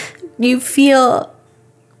 you feel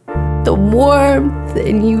the warmth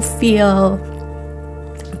and you feel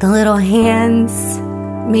the little hands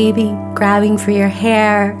maybe grabbing for your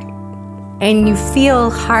hair, and you feel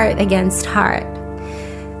heart against heart.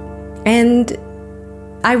 And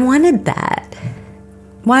I wanted that.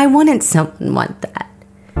 Why wouldn't someone want that?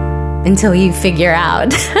 Until you figure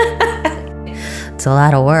out it's a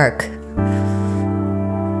lot of work.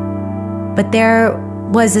 But there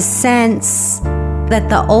was a sense that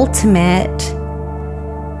the ultimate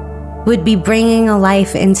would be bringing a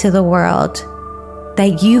life into the world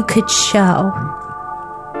that you could show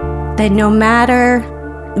that no matter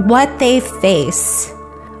what they face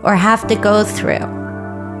or have to go through,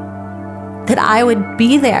 that I would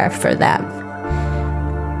be there for them.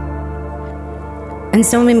 And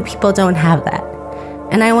so many people don't have that.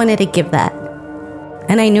 And I wanted to give that.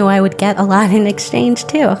 And I knew I would get a lot in exchange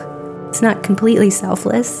too. It's not completely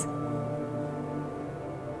selfless.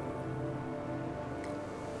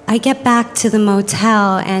 I get back to the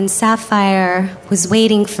motel and Sapphire was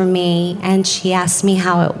waiting for me and she asked me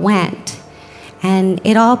how it went. And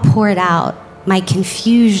it all poured out. My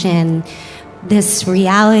confusion, this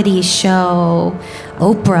reality show,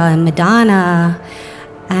 Oprah and Madonna,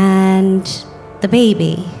 and the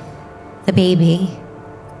baby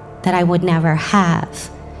that I would never have.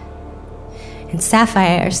 And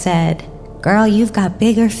Sapphire said, "Girl, you've got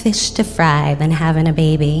bigger fish to fry than having a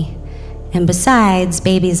baby. And besides,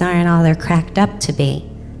 babies aren't all they're cracked up to be."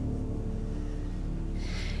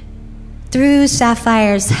 Through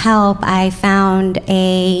Sapphire's help, I found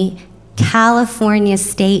a California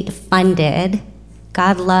state-funded,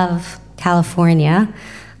 God love California,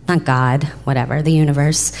 not God, whatever, the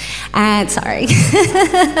universe. And sorry,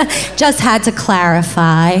 just had to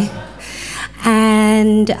clarify.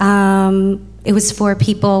 And it was for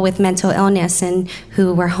people with mental illness and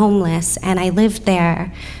who were homeless. And I lived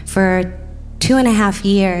there for 2.5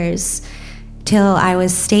 years till I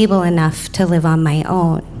was stable enough to live on my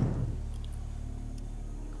own.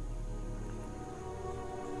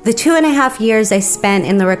 The 2.5 years I spent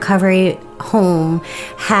in the recovery home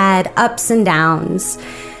had ups and downs.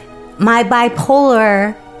 My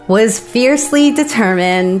bipolar was fiercely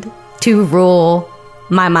determined to rule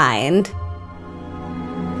my mind.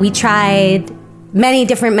 We tried many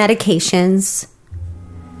different medications,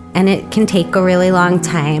 and it can take a really long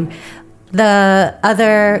time. The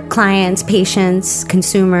other clients, patients,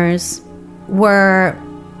 consumers were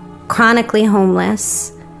chronically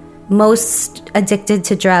homeless, most addicted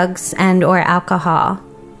to drugs and or alcohol,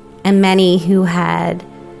 and many who had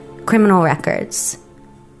criminal records.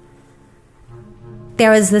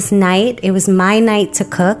 There was this night, it was my night to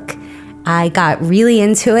cook. I got really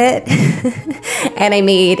into it, and I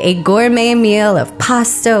made a gourmet meal of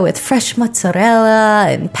pasta with fresh mozzarella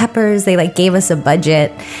and peppers. They gave us a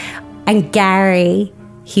budget. And Gary,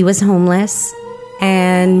 he was homeless,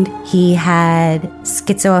 and he had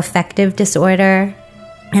schizoaffective disorder.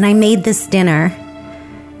 And I made this dinner,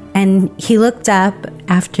 and he looked up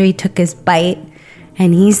after he took his bite,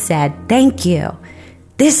 and he said, "Thank you.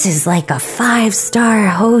 This is like a 5-star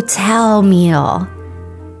hotel meal."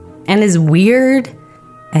 And as weird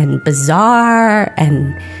and bizarre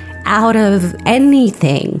and out of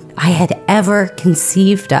anything I had ever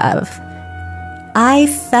conceived of, I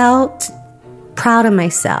felt proud of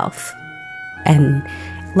myself and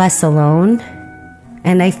less alone.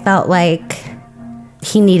 And I felt like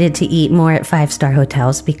he needed to eat more at 5-star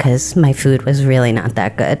hotels because my food was really not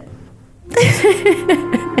that good.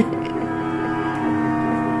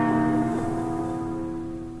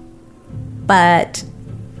 But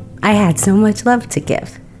I had so much love to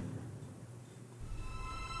give.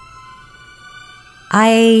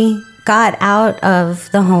 I got out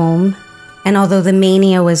of the home, and although the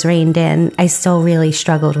mania was reined in, I still really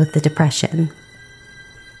struggled with the depression.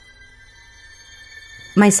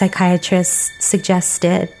 My psychiatrist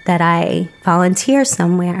suggested that I volunteer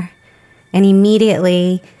somewhere, and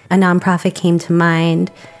immediately a nonprofit came to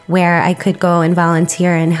mind where I could go and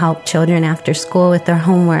volunteer and help children after school with their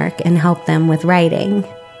homework and help them with writing.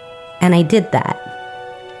 And I did that.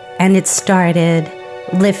 And it started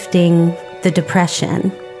lifting the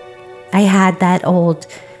depression. I had that old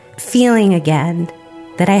feeling again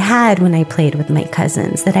that I had when I played with my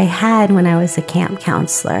cousins, that I had when I was a camp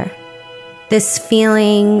counselor. This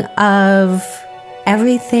feeling of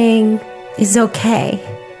everything is okay.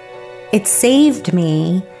 It saved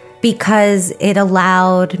me because it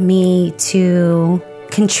allowed me to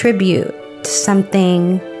contribute to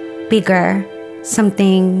something bigger,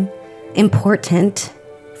 something important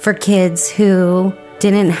for kids who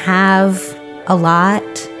didn't have a lot,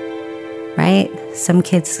 right? Some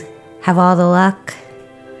kids have all the luck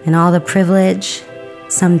and all the privilege,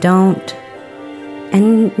 some don't.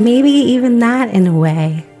 And maybe even that in a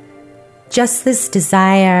way. Just this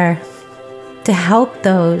desire to help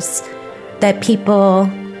those that people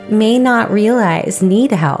may not realize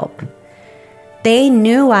need help. They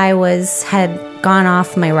knew I had gone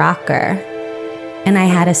off my rocker, and I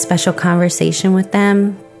had a special conversation with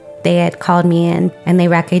them. They had called me in, and they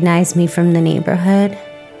recognized me from the neighborhood.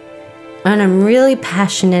 And I'm really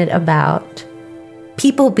passionate about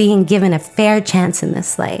people being given a fair chance in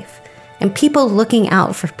this life, and people looking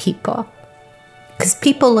out for people, because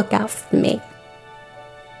people look out for me.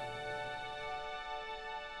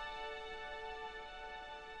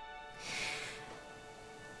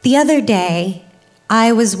 The other day,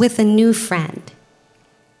 I was with a new friend,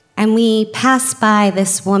 and we passed by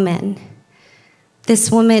this woman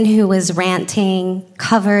who was ranting,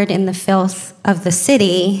 covered in the filth of the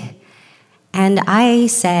city, and I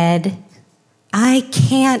said, I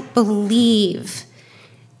can't believe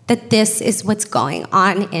that this is what's going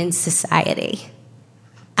on in society.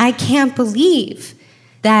 I can't believe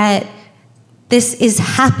that this is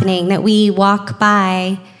happening, that we walk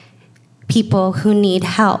by people who need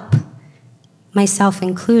help, myself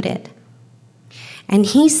included. And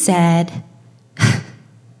he said,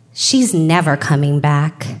 she's never coming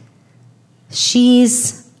back.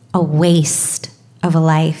 She's a waste of a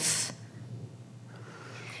life.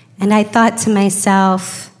 And I thought to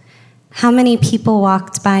myself, how many people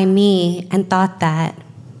walked by me and thought that?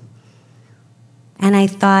 And I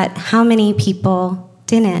thought, how many people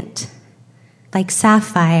didn't? Like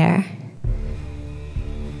Sapphire.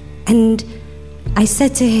 And I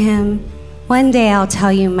said to him, one day I'll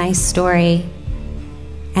tell you my story,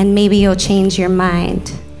 and maybe you'll change your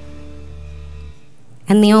mind.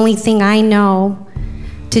 And the only thing I know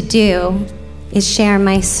to do is share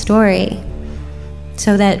my story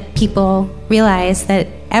so that people realize that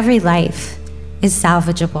every life is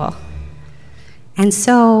salvageable. And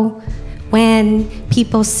so when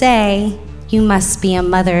people say, you must be a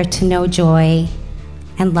mother to know joy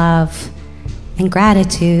and love and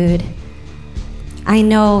gratitude. I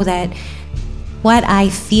know that what I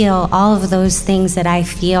feel, all of those things that I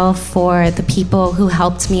feel for the people who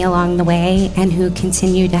helped me along the way and who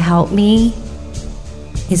continue to help me,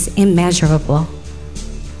 is immeasurable.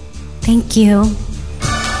 Thank you.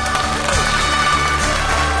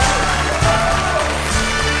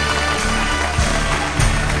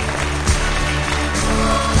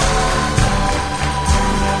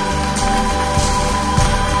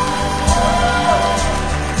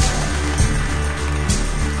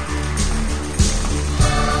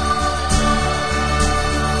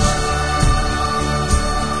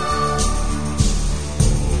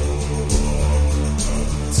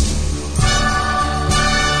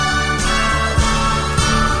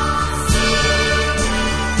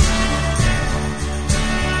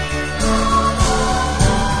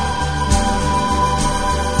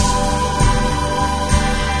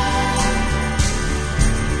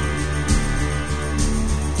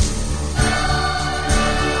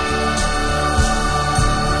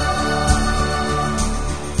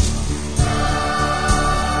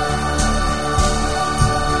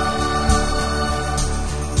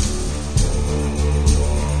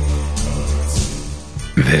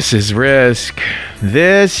 This is Risk.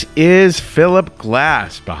 This is Philip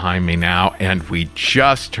Glass behind me now, and we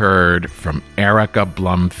just heard from Erica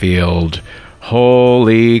Blumfield.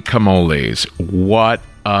 Holy camoles, what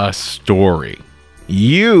a story.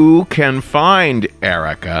 You can find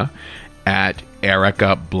Erica at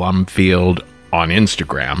Erica Blumfield on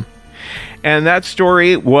Instagram. And that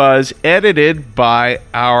story was edited by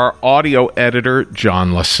our audio editor,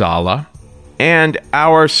 John LaSala. And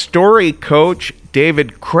our story coach,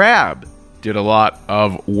 David Crabb, did a lot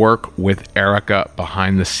of work with Erica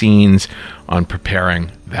behind the scenes on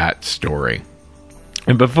preparing that story.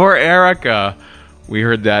 And before Erica, we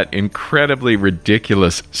heard that incredibly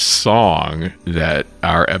ridiculous song that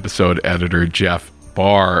our episode editor, Jeff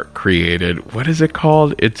Barr, created. What is it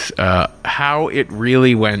called? It's How It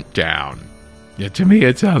Really Went Down. Yeah, to me,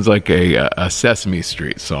 it sounds like a Sesame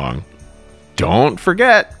Street song. Don't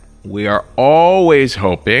forget, we are always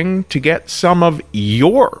hoping to get some of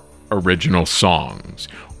your original songs,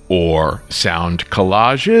 or sound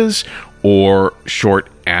collages, or short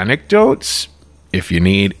anecdotes. If you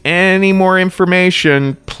need any more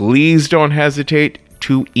information, please don't hesitate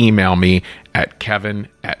to email me at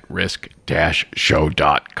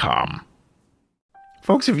kevin@risk-show.com.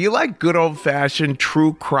 Folks, if you like good old-fashioned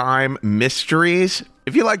true crime mysteries,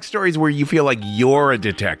 if you like stories where you feel like you're a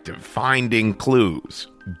detective finding clues,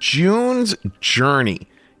 June's Journey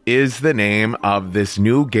is the name of this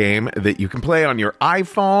new game that you can play on your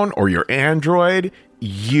iPhone or your Android.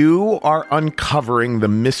 You are uncovering the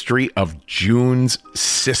mystery of June's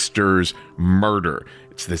sister's murder.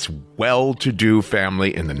 It's this well-to-do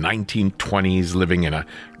family in the 1920s living in a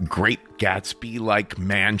Great Gatsby-like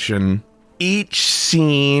mansion. Each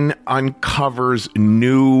scene uncovers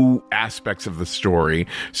new aspects of the story.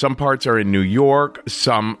 Some parts are in New York,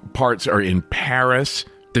 some parts are in Paris.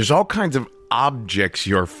 There's all kinds of objects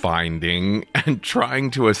you're finding and trying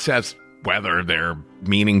to assess whether they're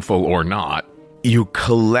meaningful or not. You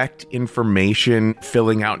collect information,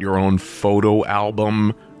 filling out your own photo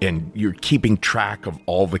album, and you're keeping track of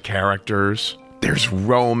all the characters. There's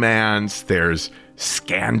romance, there's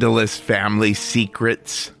scandalous family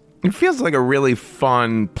secrets. It feels like a really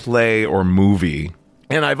fun play or movie.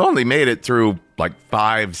 And I've only made it through like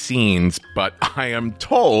 5 scenes, but I am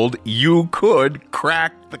told you could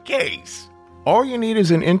crack the case. All you need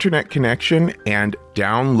is an internet connection and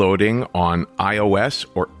downloading on iOS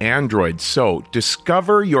or Android. So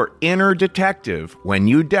discover your inner detective when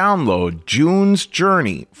you download June's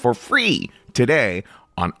Journey for free today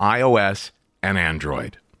on iOS and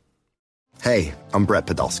Android. Hey, I'm Brett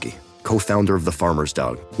Podolsky, co-founder of The Farmer's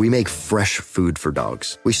Dog. We make fresh food for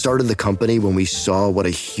dogs. We started the company when we saw what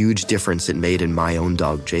a huge difference it made in my own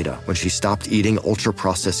dog, Jada, when she stopped eating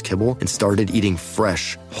ultra-processed kibble and started eating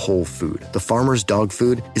fresh, whole food. The Farmer's Dog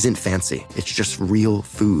food isn't fancy. It's just real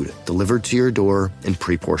food delivered to your door in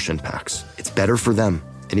pre-portioned packs. It's better for them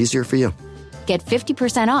and easier for you. Get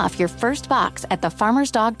 50% off your first box at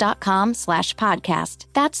thefarmersdog.com/podcast.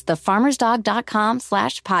 That's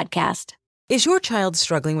thefarmersdog.com/podcast. Is your child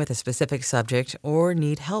struggling with a specific subject or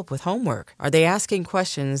need help with homework? Are they asking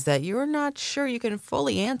questions that you're not sure you can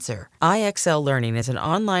fully answer? IXL Learning is an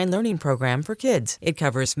online learning program for kids. It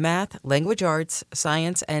covers math, language arts,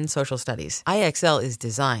 science, and social studies. IXL is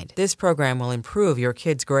designed. This program will improve your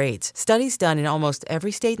kids' grades. Studies done in almost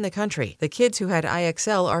every state in the country. The kids who had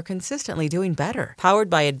IXL are consistently doing better. Powered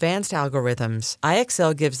by advanced algorithms,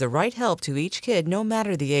 IXL gives the right help to each kid no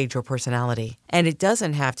matter the age or personality. And it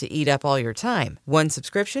doesn't have to eat up all your time. One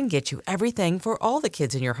subscription gets you everything for all the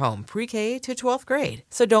kids in your home, pre-K to 12th grade.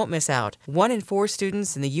 So don't miss out. 1 in 4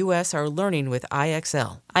 students in the U.S. are learning with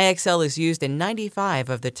IXL. IXL is used in 95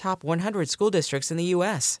 of the top 100 school districts in the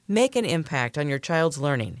U.S. Make an impact on your child's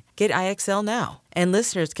learning. Get IXL now. And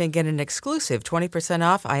listeners can get an exclusive 20%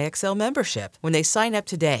 off IXL membership when they sign up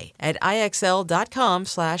today at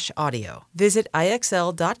IXL.com/audio. Visit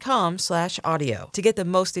IXL.com/audio to get the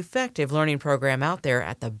most effective learning program out there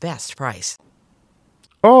at the best price.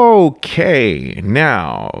 Okay,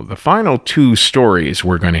 now the final 2 stories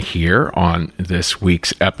we're going to hear on this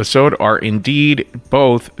week's episode are indeed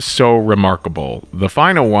both so remarkable. The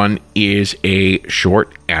final one is a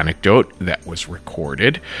short anecdote that was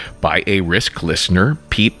recorded by a Risk listener,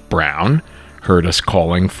 Pete Brown, heard us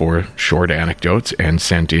calling for short anecdotes and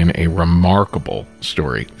sent in a remarkable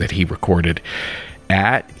story that he recorded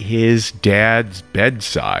at his dad's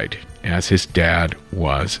bedside as his dad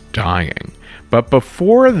was dying. But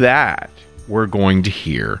before that, we're going to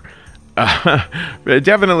hear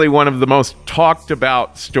definitely one of the most talked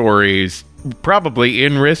about stories probably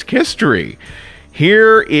in Risk history.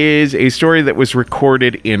 Here is a story that was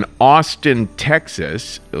recorded in Austin,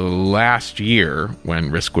 Texas last year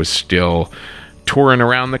when Risk was still touring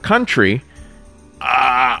around the country.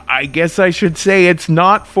 I guess I should say it's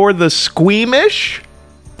not for the squeamish.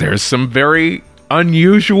 There's some very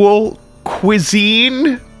unusual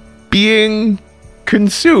cuisine being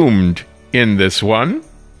consumed in this one.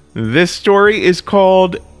 This story is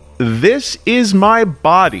called This Is My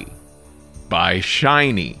Body by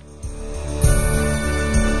Shiny.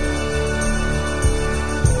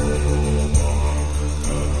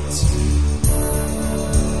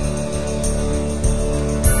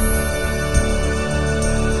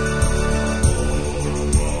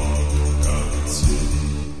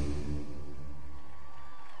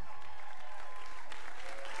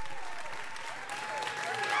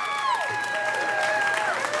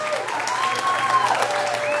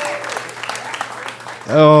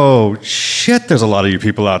 Oh, shit, there's a lot of you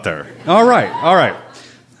people out there. All right.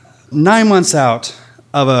 9 months out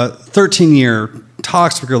of a 13-year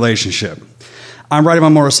toxic relationship, I'm riding my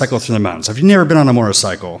motorcycle through the mountains. If you've never been on a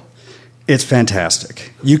motorcycle, it's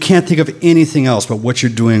fantastic. You can't think of anything else but what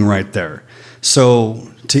you're doing right there. So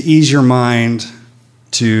to ease your mind,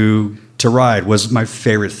 to ride was my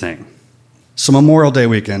favorite thing. So Memorial Day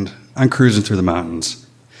weekend, I'm cruising through the mountains,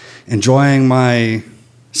 enjoying my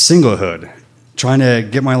singlehood, trying to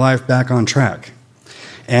get my life back on track.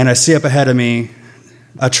 And I see up ahead of me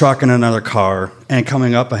a truck and another car, and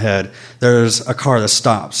coming up ahead, there's a car that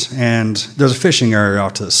stops, and there's a fishing area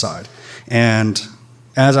off to the side. And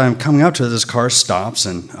as I'm coming up to it, this car stops,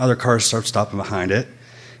 and other cars start stopping behind it,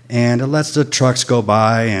 and it lets the trucks go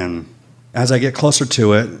by, and as I get closer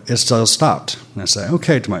to it, it's still stopped. And I say,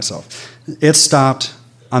 okay, to myself, it's stopped,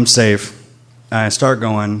 I'm safe. I start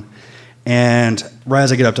going, and right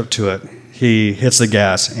as I get up to it, he hits the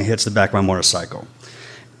gas and hits the back of my motorcycle.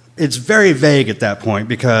 It's very vague at that point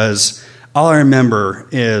because all I remember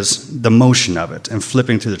is the motion of it and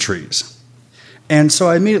flipping through the trees. And so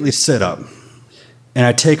I immediately sit up and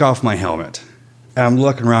I take off my helmet. And I'm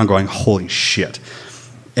looking around going, holy shit.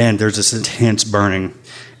 And there's this intense burning.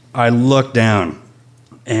 I look down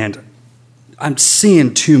and I'm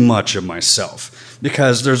seeing too much of myself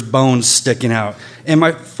because there's bones sticking out. And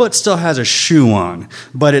my foot still has a shoe on,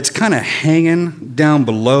 but it's kind of hanging down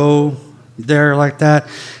below there like that.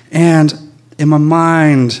 And in my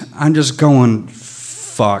mind, I'm just going,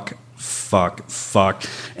 fuck.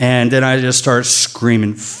 And then I just start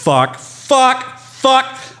screaming, fuck.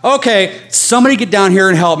 Okay, somebody get down here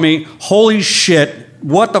and help me. Holy shit,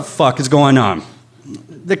 what the fuck is going on?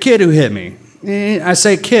 The kid who hit me, I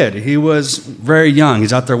say kid, he was very young.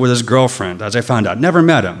 He's out there with his girlfriend, as I found out. Never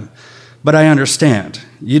met him, but I understand.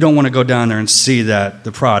 You don't want to go down there and see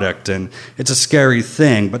the product, and it's a scary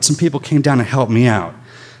thing, but some people came down to help me out.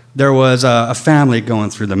 There was a family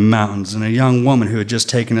going through the mountains, and a young woman who had just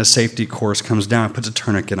taken a safety course comes down and puts a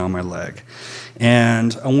tourniquet on my leg.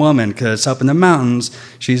 And a woman, because it's up in the mountains,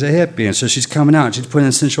 she's a hippie, and so she's coming out, and she's putting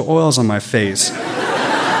essential oils on my face.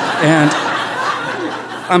 And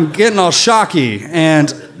I'm getting all shocky,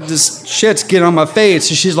 and this shit's getting on my face.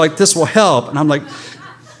 And she's like, this will help. And I'm like,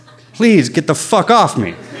 please get the fuck off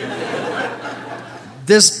me.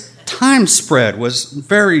 This time spread was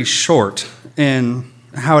very short in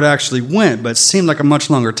how it actually went, but it seemed like a much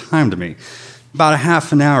longer time to me. About a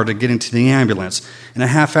half an hour to getting to the ambulance, and a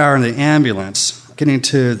half hour in the ambulance getting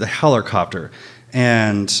to the helicopter,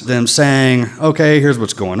 and them saying, okay, here's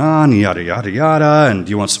what's going on, yada, yada, yada, and do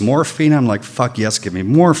you want some morphine? I'm like, fuck yes, give me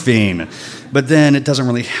morphine. But then it doesn't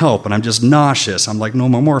really help, and I'm just nauseous. I'm like, no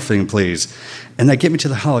more morphine, please. And they get me to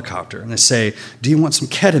the helicopter, and they say, do you want some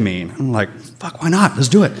ketamine? I'm like, fuck, why not? Let's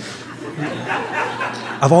do it.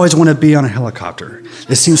 I've always wanted to be on a helicopter.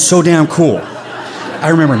 It seems so damn cool. I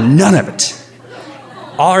remember none of it.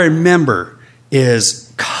 All I remember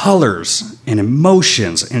is colors and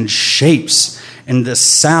emotions and shapes and the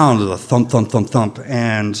sound of the thump, thump, thump, thump.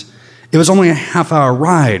 And it was only a half-hour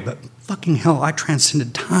ride, but fucking hell, I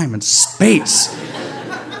transcended time and space.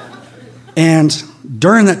 And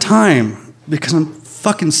during that time, because I'm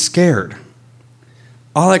fucking scared,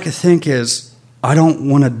 all I could think is, I don't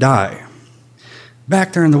want to die.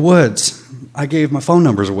 Back there in the woods, I gave my phone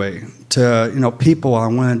numbers away to people I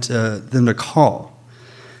wanted them to call.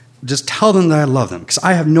 Just tell them that I love them, because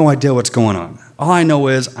I have no idea what's going on. All I know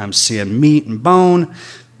is I'm seeing meat and bone,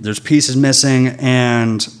 there's pieces missing,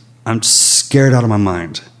 and I'm scared out of my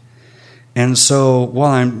mind. And so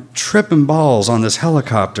while I'm tripping balls on this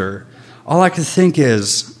helicopter, all I can think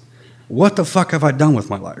is, what the fuck have I done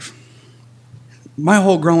with my life? My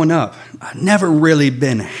whole growing up, I've never really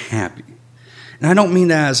been happy. And I don't mean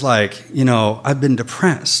that as I've been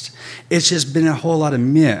depressed. It's just been a whole lot of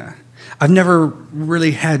meh. I've never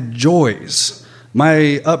really had joys.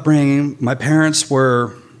 My upbringing, my parents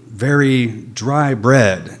were very dry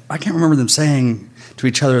bred. I can't remember them saying to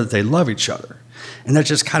each other that they love each other. And that's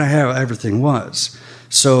just kind of how everything was.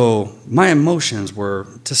 So my emotions were,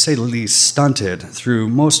 to say the least, stunted through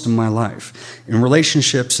most of my life, in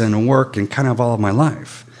relationships and in work and kind of all of my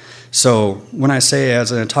life. So when I say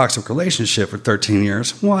as in a toxic relationship for 13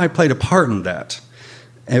 years, well, I played a part in that.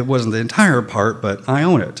 It wasn't the entire part, but I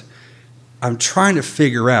own it. I'm trying to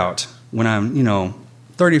figure out, when I'm,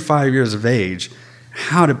 35 years of age,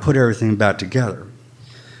 how to put everything back together.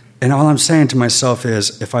 And all I'm saying to myself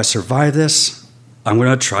is, if I survive this, I'm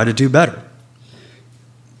going to try to do better.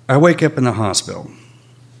 I wake up in the hospital,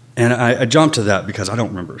 and I jump to that because I don't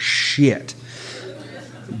remember shit.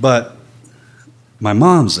 But my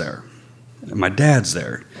mom's there, and my dad's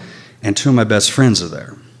there, and two of my best friends are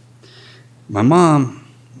there. My mom,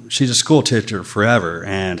 she's a school teacher forever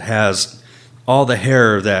and has all the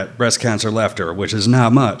hair that breast cancer left her, which is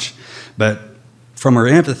not much. But from her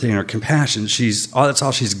empathy and her compassion, that's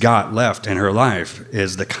all she's got left in her life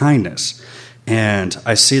is the kindness. And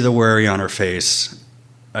I see the worry on her face.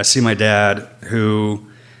 I see my dad, who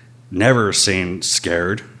never seemed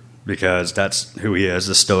scared, because that's who he is,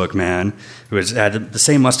 the stoic man, who has had the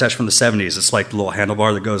same mustache from the 70s. It's like the little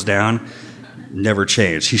handlebar that goes down. Never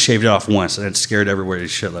changed. He shaved it off once, and it's scared everywhere.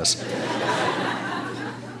 He's shitless.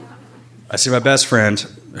 I see my best friend,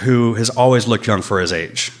 who has always looked young for his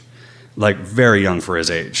age, like very young for his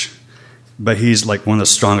age. But he's like one of the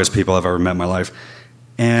strongest people I've ever met in my life.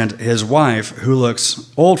 And his wife, who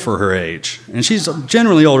looks old for her age, and she's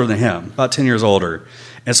generally older than him, about 10 years older.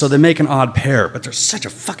 And so they make an odd pair, but they're such a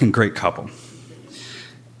fucking great couple.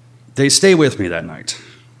 They stay with me that night.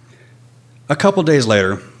 A couple days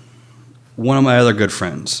later, one of my other good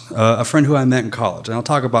friends, a friend who I met in college, and I'll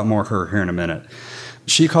talk about more of her here in a minute,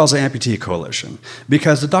 she calls the Amputee Coalition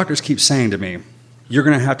because the doctors keep saying to me, you're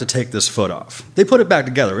going to have to take this foot off. They put it back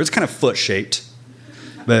together. It's kind of foot-shaped,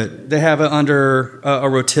 but they have it under a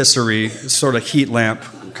rotisserie, sort of heat lamp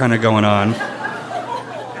kind of going on.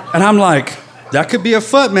 And I'm like, that could be a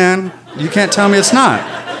foot, man. You can't tell me it's not.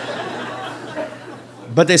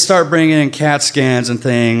 But they start bringing in CAT scans and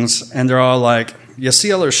things, and they're all like, you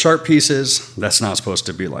see all those sharp pieces? That's not supposed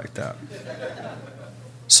to be like that.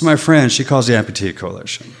 So my friend, she calls the Amputee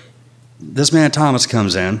Coalition. This man, Thomas,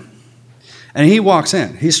 comes in, and he walks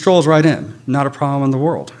in. He strolls right in. Not a problem in the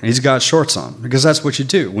world. He's got shorts on, because that's what you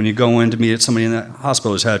do when you go in to meet somebody in that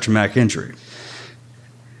hospital who's had a traumatic injury.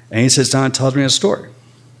 And he sits down and tells me a story.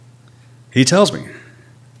 He tells me,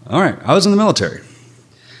 all right, I was in the military,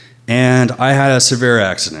 and I had a severe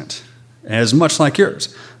accident. As much like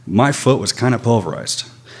yours, my foot was kind of pulverized.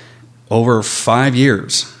 Over 5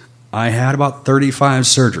 years, I had about 35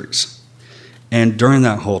 surgeries. And during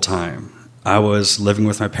that whole time, I was living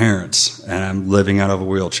with my parents, and I'm living out of a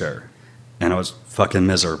wheelchair. And I was fucking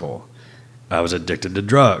miserable. I was addicted to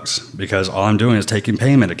drugs because all I'm doing is taking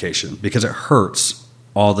pain medication because it hurts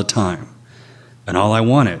all the time. And all I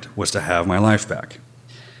wanted was to have my life back.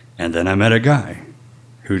 And then I met a guy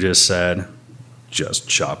who just said, just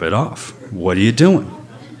chop it off. What are you doing?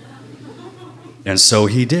 And so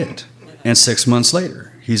he did. And 6 months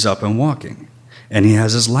later, he's up and walking. And he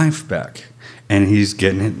has his life back. And he's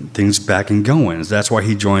getting things back and going. That's why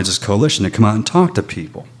he joins this coalition to come out and talk to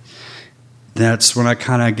people. That's when I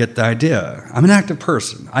kind of get the idea. I'm an active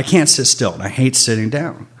person. I can't sit still. And I hate sitting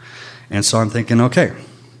down. And so I'm thinking, okay,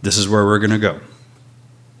 this is where we're going to go.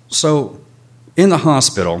 So in the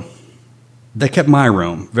hospital, they kept my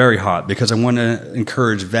room very hot because I want to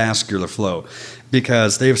encourage vascular flow.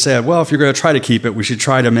 Because they've said, well, if you're going to try to keep it, we should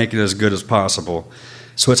try to make it as good as possible.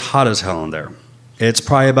 So it's hot as hell in there. It's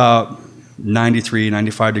probably about 93,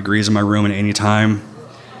 95 degrees in my room at any time.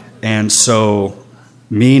 And so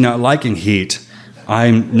me not liking heat,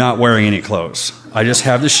 I'm not wearing any clothes. I just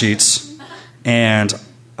have the sheets, and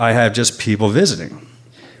I have just people visiting.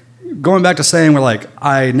 Going back to saying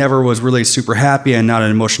I never was really super happy and not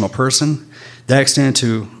an emotional person, that extended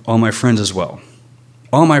to all my friends as well.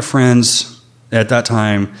 All my friends at that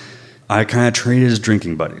time, I kind of treated as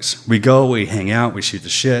drinking buddies. We go, we hang out, we shoot the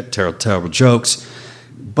shit, terrible jokes,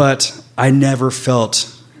 but I never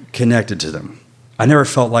felt connected to them. I never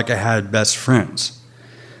felt like I had best friends.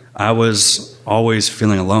 I was always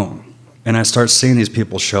feeling alone. And I start seeing these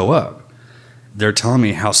people show up. They're telling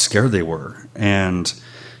me how scared they were and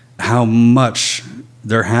how much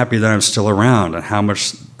they're happy that I'm still around and how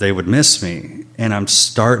much they would miss me. And I'm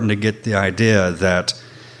starting to get the idea that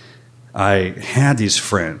I had these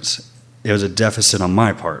friends. It was a deficit on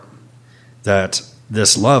my part. That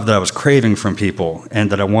this love that I was craving from people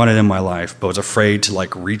and that I wanted in my life but was afraid to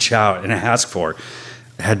reach out and ask for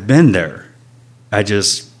had been there. I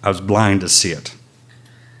was blind to see it.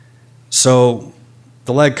 So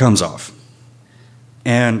the leg comes off.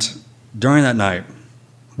 And during that night,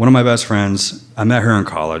 one of my best friends, I met her in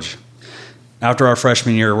college. After our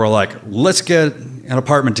freshman year, we're like, let's get an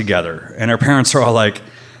apartment together. And our parents are all like,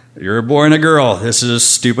 you're a boy and a girl. This is a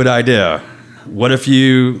stupid idea. What if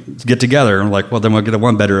you get together? And I'm like, well, then we'll get a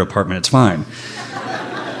one-bedroom apartment. It's fine.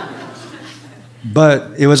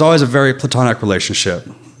 But it was always a very platonic relationship.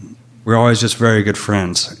 We were always just very good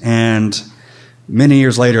friends. And many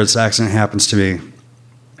years later, this accident happens to me.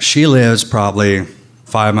 She lives probably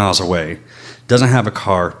 5 miles away, doesn't have a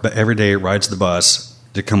car, but every day rides the bus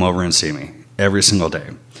to come over and see me, every single day.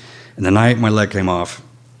 And the night my leg came off,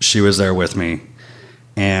 she was there with me.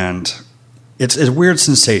 And it's a weird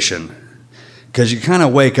sensation because you kind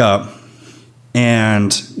of wake up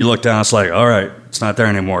and you look down, it's like, all right, it's not there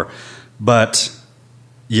anymore. But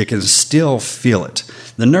you can still feel it.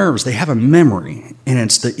 The nerves, they have a memory, and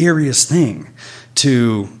it's the eeriest thing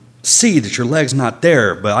to see that your leg's not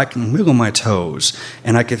there, but I can wiggle my toes,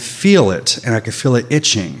 and I could feel it, and I could feel it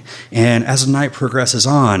itching. And as the night progresses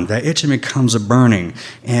on, that itching becomes a burning,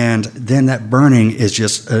 and then that burning is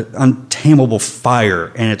just an untamable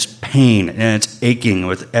fire, and it's pain, and it's aching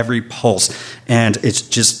with every pulse, and it's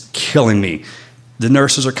just killing me. The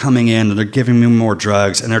nurses are coming in, and they're giving me more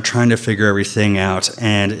drugs, and they're trying to figure everything out,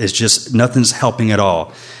 and it's just, nothing's helping at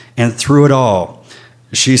all. And through it all,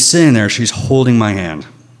 she's sitting there, she's holding my hand.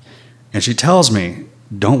 And she tells me,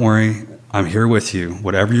 don't worry, I'm here with you.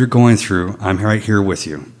 Whatever you're going through, I'm right here with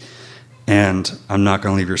you. And I'm not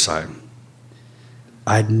going to leave your side.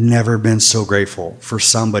 I'd never been so grateful for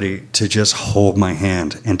somebody to just hold my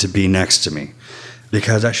hand and to be next to me.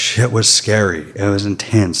 Because that shit was scary. It was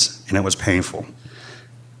intense, and it was painful.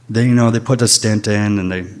 Then, they put the stent in,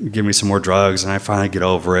 and they give me some more drugs, and I finally get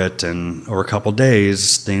over it. And over a couple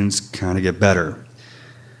days, things kind of get better.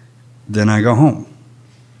 Then I go home.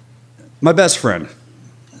 My best friend,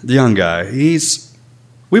 the young guy,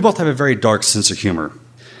 we both have a very dark sense of humor.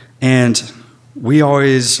 And we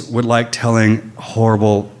always would like telling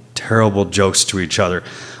horrible, terrible jokes to each other.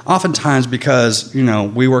 Oftentimes because,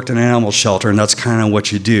 we worked in an animal shelter, and that's kind of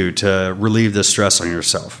what you do to relieve the stress on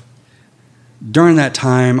yourself. During that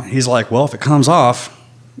time, he's like, well, if it comes off,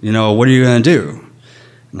 what are you going to do?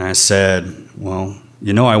 And I said, well,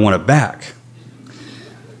 I want it back.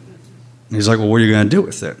 And he's like, well, what are you going to do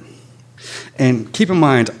with it? And keep in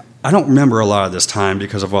mind, I don't remember a lot of this time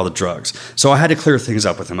because of all the drugs. So I had to clear things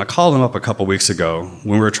up with him. I called him up a couple weeks ago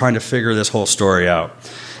when we were trying to figure this whole story out.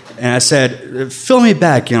 And I said, fill me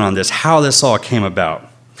back in on this, how this all came about.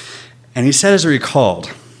 And he said, as he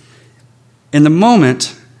recalled, in the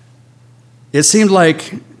moment, it seemed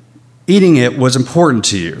like eating it was important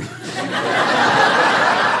to you.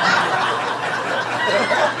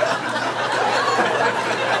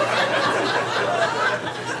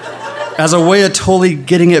 As a way of totally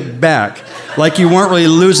getting it back, like you weren't really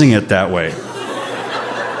losing it that way.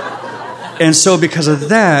 And so because of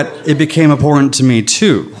that, it became important to me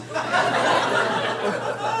too.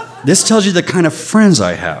 This tells you the kind of friends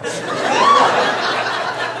I have.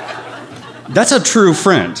 That's a true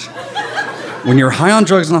friend. When you're high on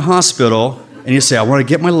drugs in the hospital and you say, I want to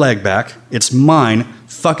get my leg back, it's mine,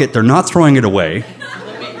 fuck it, they're not throwing it away,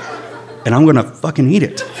 and I'm going to fucking eat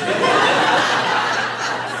it.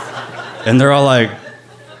 And they're all like,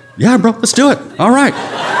 yeah, bro, let's do it. All right.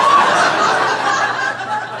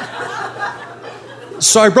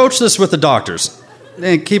 So I broached this with the doctors.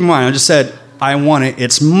 And keep in mind, I just said, I want it.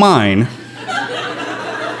 It's mine.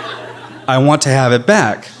 I want to have it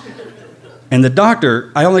back. And the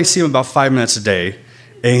doctor, I only see him about 5 minutes a day.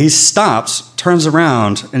 And he stops, turns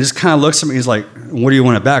around, and just kind of looks at me. He's like, what do you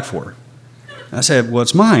want it back for? And I said, well,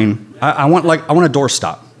 it's mine. I want a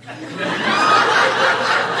doorstop.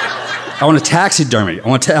 I want a taxidermy. I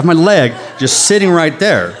want to have my leg just sitting right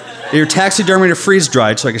there. Your taxidermy to freeze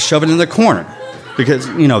dried so I can shove it in the corner. Because,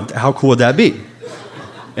 how cool would that be?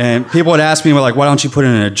 And people would ask me, like, why don't you put it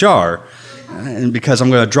in a jar? And because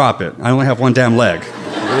I'm going to drop it. I only have one damn leg.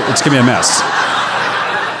 It's going to be a mess.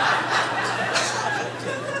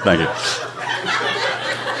 Thank you.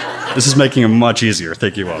 This is making it much easier.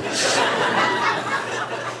 Thank you all.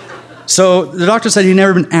 So the doctor said he'd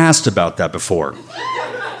never been asked about that before.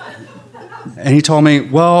 And he told me,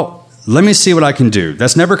 well, let me see what I can do.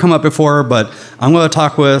 That's never come up before, but I'm going to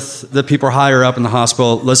talk with the people higher up in the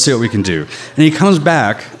hospital. Let's see what we can do. And he comes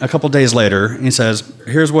back a couple days later, and he says,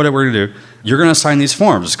 here's what we're going to do. You're going to sign these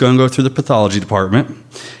forms. It's going to go through the pathology department.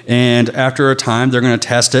 And after a time, they're going to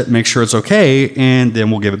test it, make sure it's okay, and then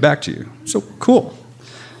we'll give it back to you. So, cool.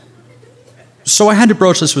 So I had to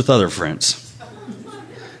broach this with other friends.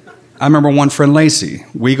 I remember one friend, Lacey.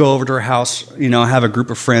 We go over to her house, have a group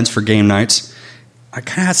of friends for game nights. I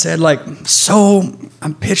kind of said, so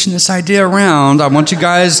I'm pitching this idea around. I want you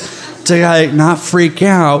guys to not freak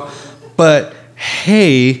out, but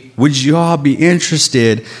hey, would you all be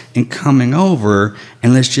interested in coming over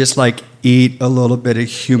and let's just eat a little bit of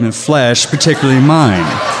human flesh, particularly mine?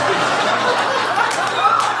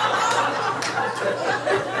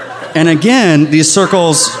 And again, these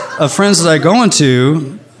circles of friends that I go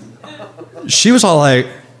into, she was all like,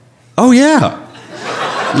 oh yeah,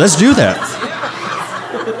 let's do that.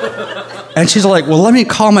 And she's like, well, let me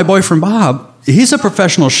call my boyfriend Bob. He's a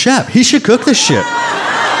professional chef. He should cook this shit.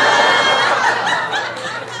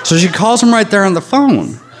 So she calls him right there on the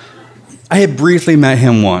phone. I had briefly met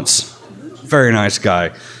him once. Very nice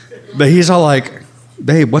guy. But he's all like,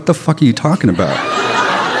 babe, what the fuck are you talking about?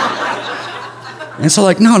 And so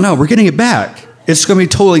no, we're getting it back. It's going to be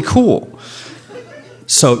totally cool.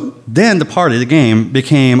 So then the game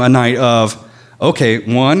became a night of, okay,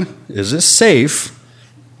 1, is this safe?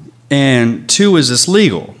 And 2, is this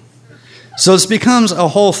legal? So this becomes a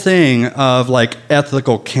whole thing of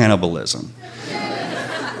ethical cannibalism.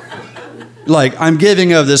 I'm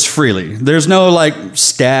giving of this freely. There's no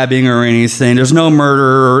stabbing or anything. There's no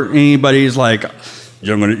murder or anybody's I'm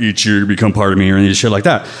going to eat you, become part of me or any shit like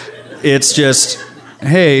that. It's just,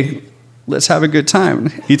 hey, let's have a good time.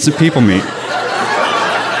 Eat some people meat.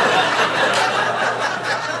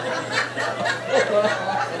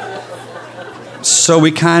 So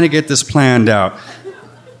we kind of get this planned out.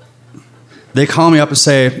 They call me up and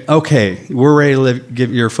say, okay, we're ready to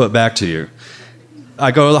give your foot back to you.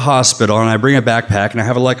 I go to the hospital and I bring a backpack and I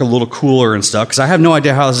have a little cooler and stuff because I have no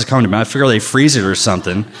idea how this is coming to me. I figure they freeze it or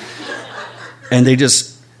something. And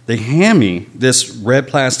they hand me this red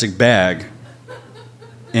plastic bag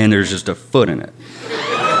and there's just a foot in it.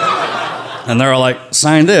 And they're all like,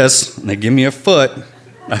 sign this. And they give me a foot.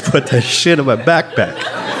 I put that shit in my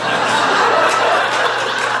backpack.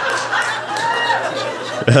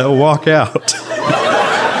 And I walk out.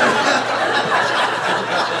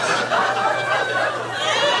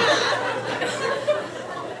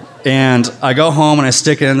 And I go home and I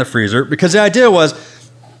stick it in the freezer because the idea was,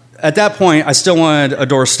 at that point, I still wanted a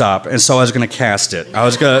doorstop, and so I was going to cast it. I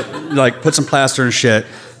was going to put some plaster and shit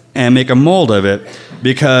and make a mold of it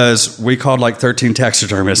because we called 13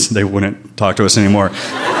 taxidermists. They wouldn't talk to us anymore.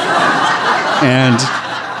 And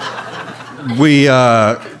we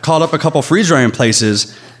called up a couple freeze drying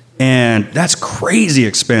places, and that's crazy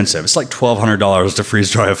expensive. It's $1,200 to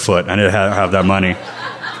freeze dry a foot. I didn't have that money.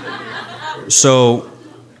 So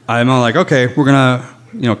I'm all okay, we're going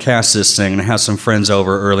to cast this thing. And I have some friends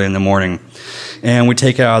over early in the morning. And we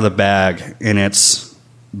take it out of the bag, and it's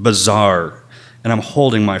bizarre. And I'm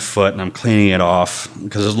holding my foot, and I'm cleaning it off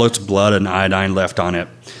because it looks blood and iodine left on it.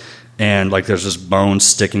 And there's this bone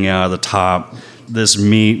sticking out of the top. This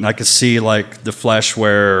meat, and I could see the flesh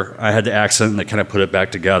where I had the accident, and they kind of put it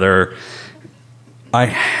back together. I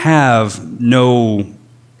have no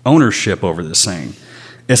ownership over this thing.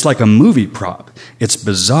 It's like a movie prop. It's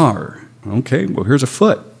bizarre. Okay, well, here's a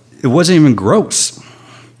foot. It wasn't even gross.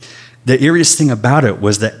 The eeriest thing about it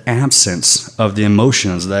was the absence of the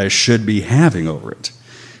emotions that I should be having over it.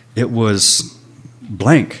 It was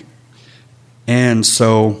blank. And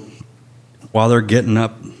so while they're getting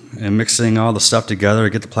up and mixing all the stuff together to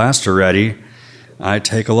get the plaster ready, I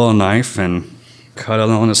take a little knife and cut it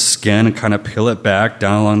along the skin and kind of peel it back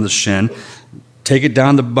down along the shin, take it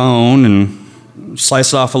down the bone and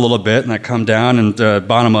slice it off a little bit, and I come down and the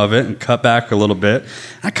bottom of it and cut back a little bit.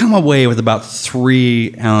 I come away with about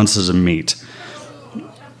 3 ounces of meat.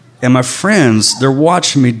 And my friends, they're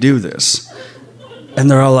watching me do this. And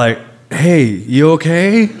they're all like, hey, you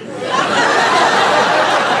okay?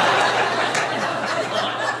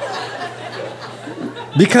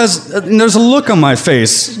 Because there's a look on my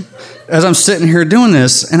face as I'm sitting here doing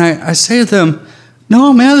this, and I say to them,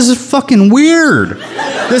 no, man, this is fucking weird.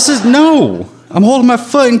 No. I'm holding my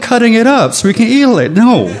foot and cutting it up so we can eat it.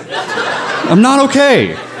 No. I'm not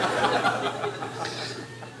okay.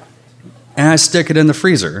 And I stick it in the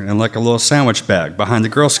freezer in like a little sandwich bag behind the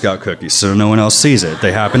Girl Scout cookies so no one else sees it.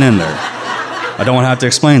 They happen in there. I don't have to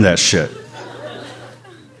explain that shit.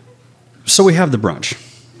 So we have the brunch.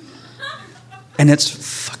 And it's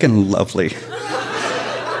fucking lovely.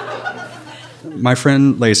 My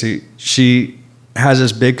friend Lacey, she has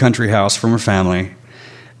this big country house from her family.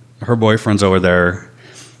 Her boyfriend's over there,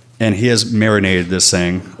 and he has marinated this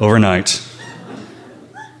thing overnight.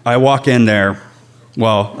 I walk in there,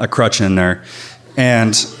 I crutch in there,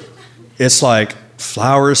 and it's like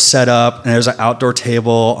flowers set up, and there's an outdoor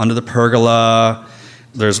table under the pergola.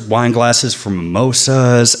 There's wine glasses for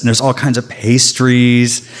mimosas, and there's all kinds of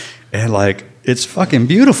pastries, and like, it's fucking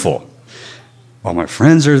beautiful. All my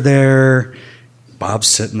friends are there. Bob's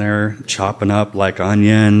sitting there chopping up like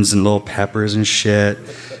onions and little peppers and shit.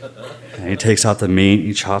 And he takes out the meat,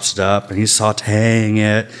 he chops it up, and he's sauteing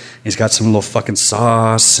it. He's got some little fucking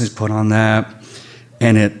sauce he's put on that.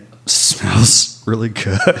 And it smells really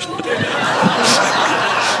good.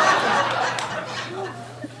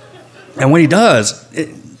 And when he does,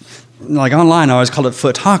 like online, I always called it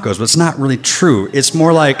foot tacos, but it's not really true. It's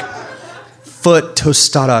more like foot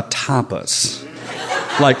tostada tapas.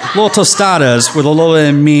 Like little tostadas with a little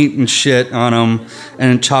bit of meat and shit on them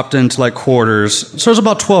and chopped into like quarters. So there's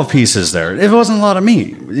about 12 pieces there. It wasn't a lot of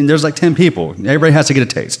meat. There's like 10 people. Everybody has to get a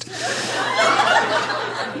taste.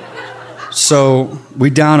 So we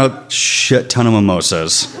down a shit ton of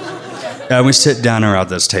mimosas. And we sit down around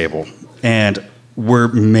this table. And we're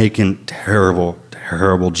making terrible,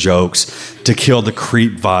 terrible jokes to kill the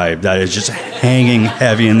creep vibe that is just hanging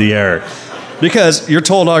heavy in the air. Because you're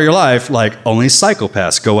told all your life, like, only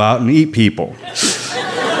psychopaths go out and eat people.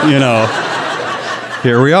 You know,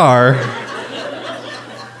 here we are.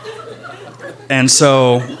 And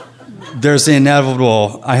so there's the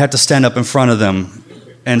inevitable, I have to stand up in front of them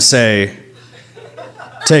and say,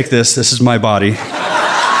 take this is my body.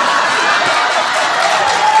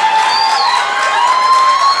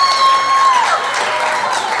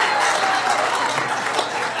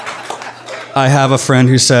 I have a friend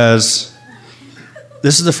who says,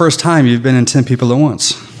 this is the first time you've been in 10 people at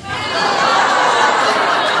once.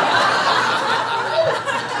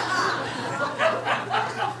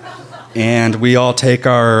 And we all take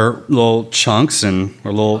our little chunks and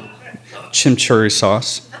our little chimichurri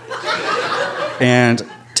sauce and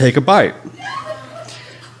take a bite.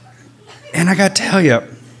 And I gotta tell you,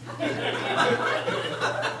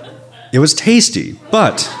 it was tasty,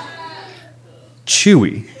 but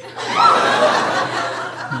chewy.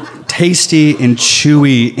 Tasty and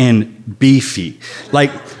chewy and beefy,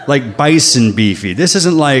 like bison beefy. This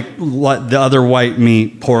isn't like the other white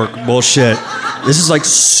meat pork bullshit. This is like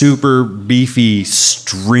super beefy,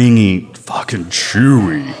 stringy, fucking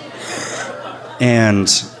chewy. And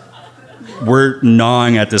we're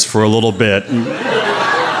gnawing at this for a little bit.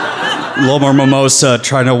 A little more mimosa,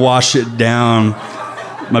 trying to wash it down.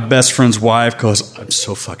 My best friend's wife goes, I'm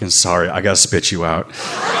so fucking sorry, I gotta spit you out.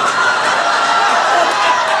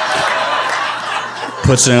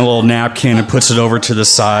 Puts it in a little napkin and puts it over to the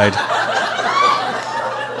side.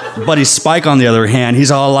 Buddy Spike, on the other hand, he's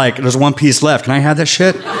all like, there's one piece left. Can I have that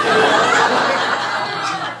shit?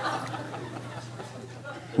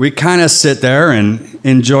 We kind of sit there and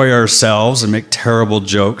enjoy ourselves and make terrible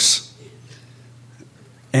jokes.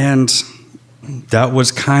 And that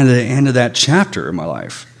was kind of the end of that chapter in my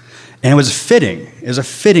life. And it was fitting. It was a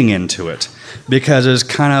fitting into it. Because it was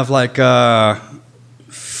kind of like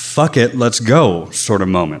fuck it, let's go sort of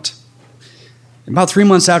moment. About 3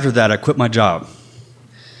 months after that, I quit my job.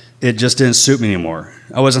 it just didn't suit me anymore.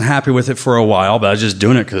 I wasn't happy with it for a while, but I was just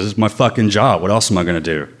doing it because it's my fucking job. What else am I going to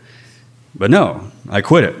do? But no, I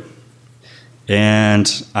quit it. And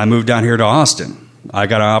I moved down here to Austin. I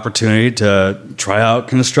got an opportunity to try out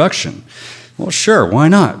construction. Well, sure, why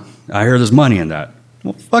not? I hear there's money in that.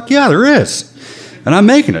 Well, fuck yeah, there is. And I'm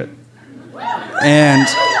making it. And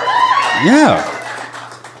yeah,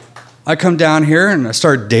 I come down here and I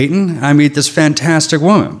start dating. I meet this fantastic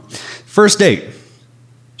woman. First date.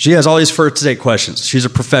 She has all these first date questions. She's a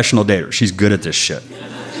professional dater. She's good at this shit.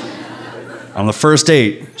 On the first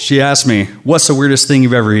date, she asked me, "What's the weirdest thing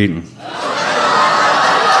you've ever eaten?"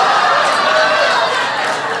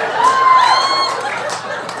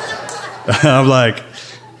 I'm like,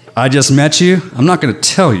 "I just met you. I'm not going to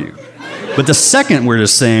tell you." But the second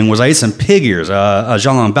weirdest thing was I ate some pig ears, a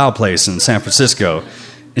Jean Bao place in San Francisco.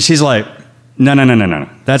 And she's like, no.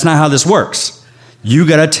 That's not how this works. You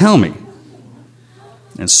got to tell me.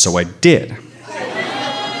 And so I did.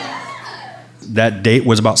 That date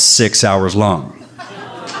was about 6 hours long.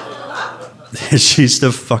 She's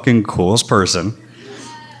the fucking coolest person.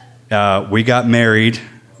 We got married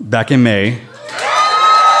back in May.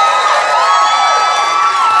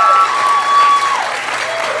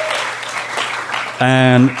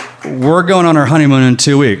 And we're going on our honeymoon in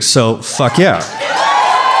 2 weeks, so fuck yeah.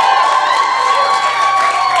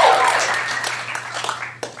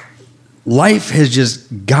 Life has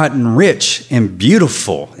just gotten rich and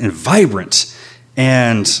beautiful and vibrant.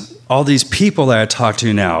 And all these people that I talk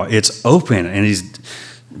to now, it's open and these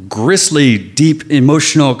gristly, deep,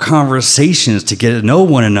 emotional conversations to get to know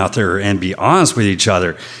one another and be honest with each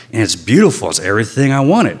other. And it's beautiful. It's everything I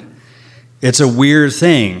wanted. It's a weird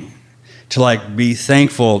thing to like be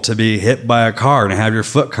thankful to be hit by a car and have your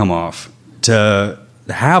foot come off, to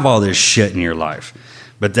have all this shit in your life.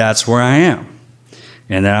 But that's where I am.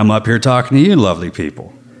 And then I'm up here talking to you lovely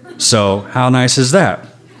people. So how nice is that?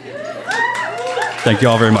 Thank you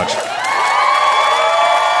all very much.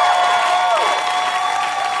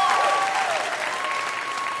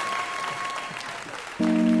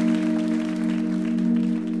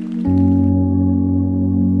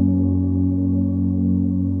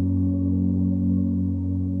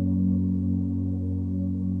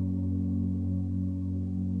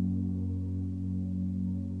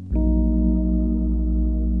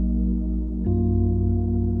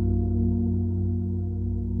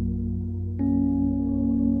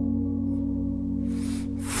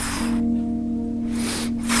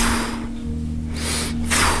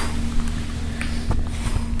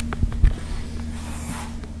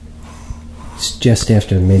 Just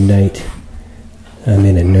after midnight, I'm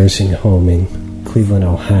in a nursing home in Cleveland,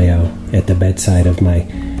 Ohio, at the bedside of my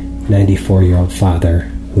 94-year-old father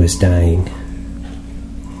who is dying.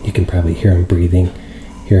 You can probably hear him breathing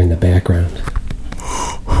here in the background.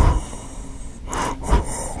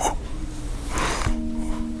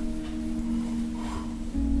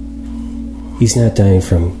 He's not dying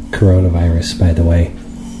from coronavirus, by the way.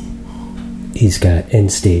 He's got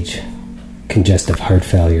end-stage congestive heart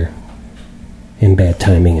failure. And bad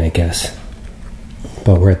timing, I guess.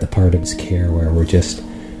 But we're at the part of his care where we're just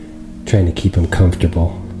trying to keep him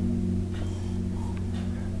comfortable.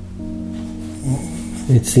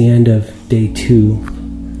 It's the end of day 2.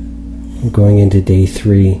 We're going into day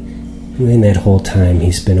 3. And in that whole time,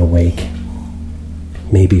 he's been awake.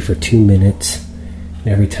 Maybe for 2 minutes. And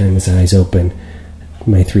every time his eyes open,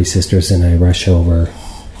 my 3 sisters and I rush over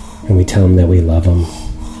and we tell him that we love him.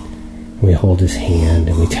 And we hold his hand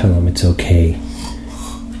and we tell him it's okay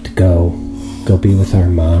to go be with our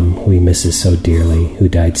mom, who he misses so dearly, who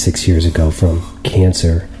died 6 years ago from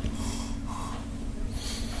cancer.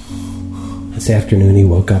 This afternoon he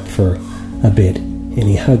woke up for a bit and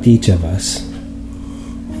he hugged each of us.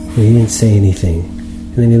 And he didn't say anything.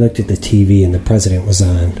 And then he looked at the TV and the president was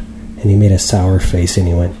on. And he made a sour face and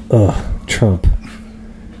he went, "Ugh, Trump."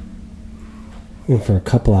 And for a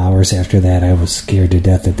couple hours after that, I was scared to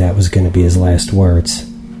death that that was going to be his last words.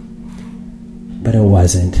 But it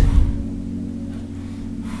wasn't.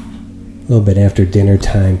 A little bit after dinner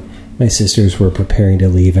time, my sisters were preparing to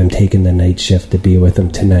leave. I'm taking the night shift to be with them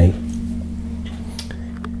tonight.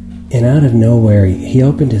 And out of nowhere, he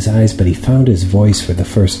opened his eyes, but he found his voice for the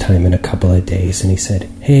first time in a couple of days. And he said,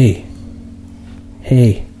 hey,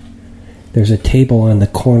 there's a table on the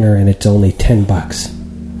corner and it's only $10.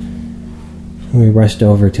 And we rushed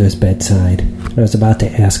over to his bedside. And I was about to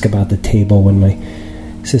ask about the table when my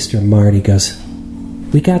sister Marty goes,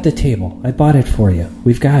 "We got the table. I bought it for you.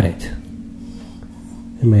 We've got it."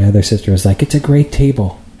 And my other sister was like, "It's a great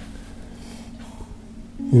table."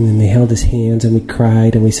 And then they held his hands and we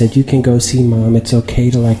cried and we said, "You can go see Mom. It's okay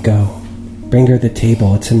to let go." Bring her the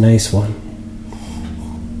table, it's a nice one.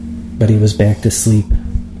 But he was back to sleep,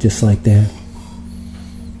 just like that.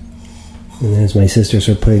 And as my sisters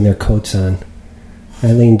were putting their coats on,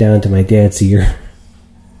 I leaned down to my dad's ear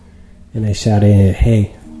and I shouted at it,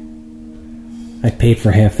 "Hey, I paid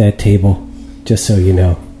for half that table, just so you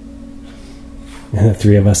know." And the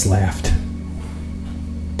three of us laughed.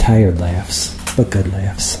 Tired laughs, but good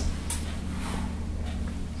laughs.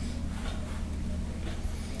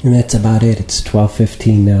 And that's about it. It's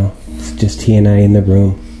 12:15 now. It's just he and I in the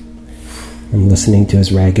room. I'm listening to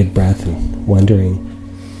his ragged breath and wondering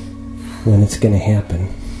when it's going to happen.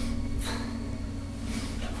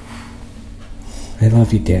 I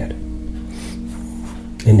love you, Dad.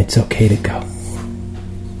 And it's okay to go.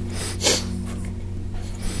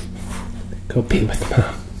 Go be with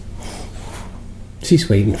Mom. She's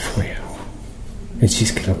waiting for you. And she's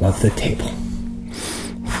going to love the table.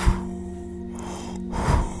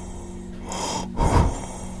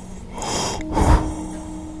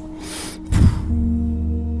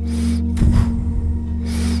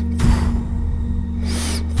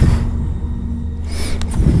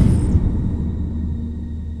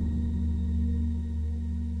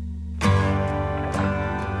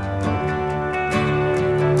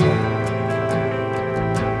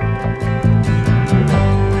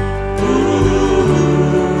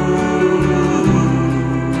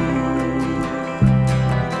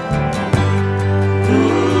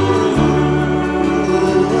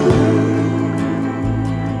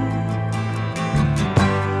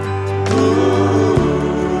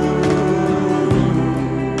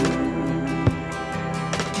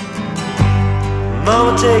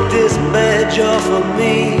 Mama, take this badge off of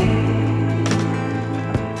me.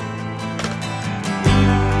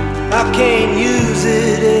 I can't use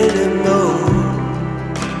it anymore.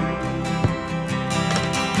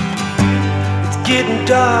 It's getting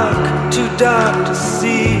dark, too dark to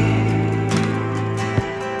see.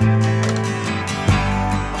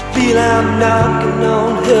 I feel I'm knocking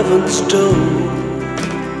on heaven's door.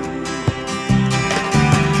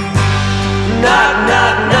 Knock,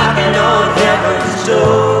 knock, knocking on heaven's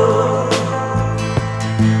door.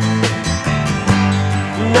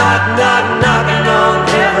 Knock, knock, knocking on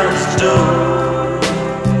heaven's door.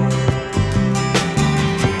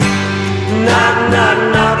 Knock, knock,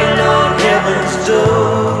 knocking on heaven's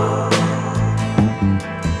door.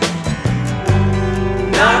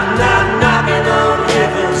 Knock, knock, knocking on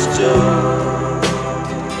heaven's door.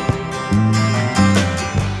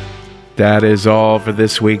 That is all for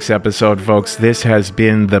this week's episode, folks. This has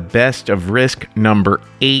been the Best of Risk number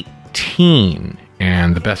 18,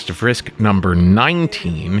 and the Best of Risk number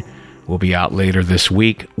 19 will be out later this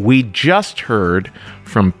week. We just heard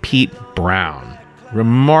from Pete Brown.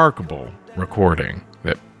 Remarkable recording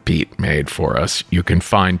that Pete made for us. You can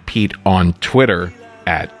find Pete on Twitter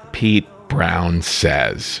at Pete Brown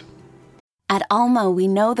Says. At Alma, we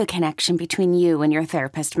know the connection between you and your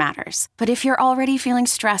therapist matters. But if you're already feeling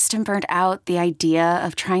stressed and burnt out, the idea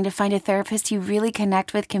of trying to find a therapist you really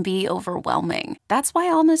connect with can be overwhelming. That's why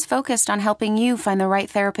Alma's focused on helping you find the right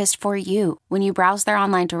therapist for you. When you browse their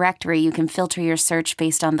online directory, you can filter your search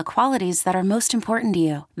based on the qualities that are most important to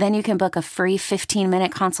you. Then you can book a free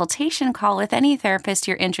 15-minute consultation call with any therapist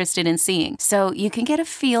you're interested in seeing, so you can get a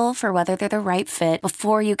feel for whether they're the right fit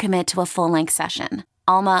before you commit to a full-length session.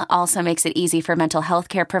 Alma also makes it easy for mental health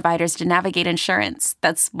care providers to navigate insurance.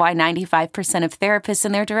 That's why 95% of therapists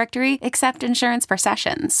in their directory accept insurance for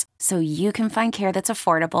sessions, so you can find care that's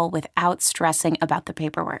affordable without stressing about the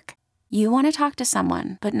paperwork. You want to talk to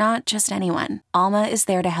someone, but not just anyone. Alma is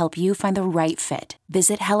there to help you find the right fit.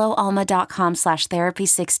 Visit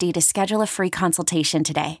helloalma.com/therapy60 to schedule a free consultation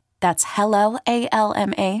today. That's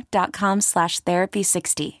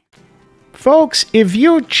helloalma.com/therapy60. Folks, if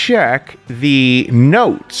you check the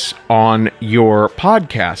notes on your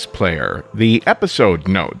podcast player, the episode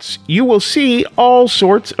notes, you will see all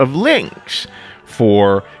sorts of links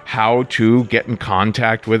for how to get in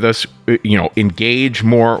contact with us, engage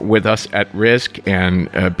more with us at Risk, and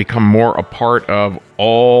become more a part of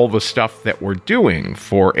all the stuff that we're doing.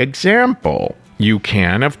 For example, you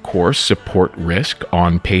can, of course, support Risk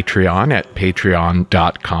on Patreon at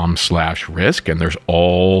patreon.com/risk, and there's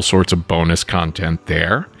all sorts of bonus content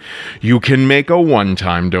there. You can make a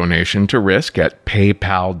one-time donation to Risk at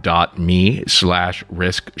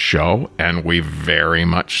paypal.me/riskshow, and we very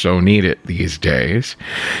much so need it these days.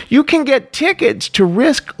 You can get tickets to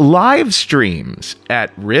Risk live streams at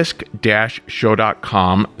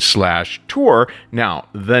risk-show.com/tour. Now,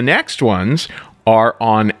 the next ones are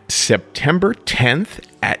on September 10th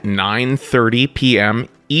at 9:30 p.m.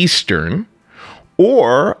 Eastern,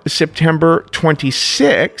 or September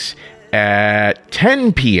 26th at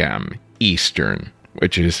 10 p.m. Eastern,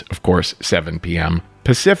 which is, of course, 7 p.m.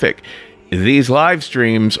 Pacific. These live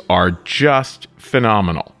streams are just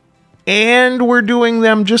phenomenal. And we're doing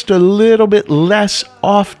them just a little bit less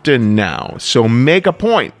often now, so make a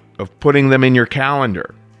point of putting them in your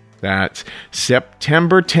calendar. That's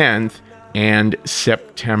September 10th and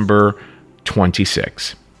September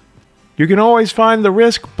 26th. You can always find the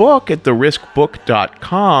Risk Book at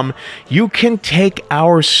theriskbook.com. You can take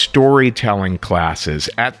our storytelling classes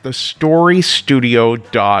at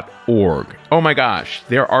thestorystudio.org. Oh my gosh,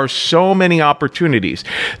 there are so many opportunities.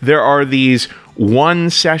 There are these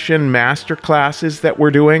one-session master classes that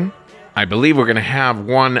we're doing. I believe we're going to have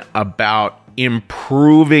one about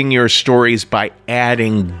improving your stories by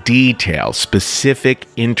adding details, specific,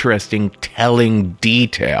 interesting, telling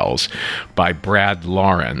details by Brad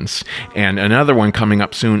Lawrence. And another one coming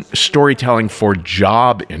up soon, storytelling for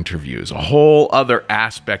job interviews. A whole other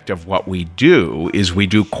aspect of what we do is we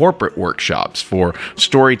do corporate workshops for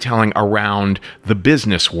storytelling around the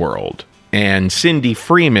business world. And Cindy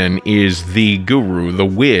Freeman is the guru, the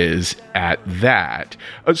whiz at that.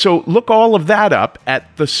 So look all of that up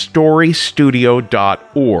at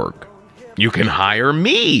thestorystudio.org. You can hire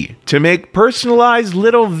me to make personalized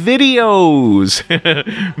little videos.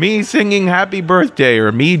 Me singing happy birthday,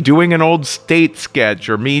 or me doing an old state sketch,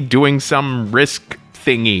 or me doing some risk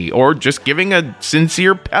thingy, or just giving a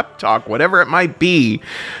sincere pep talk, whatever it might be.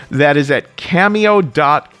 That is at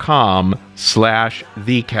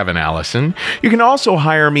cameo.com/thekevinallison. You can also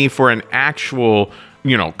hire me for an actual,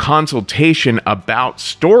 consultation about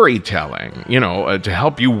storytelling, to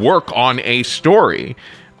help you work on a story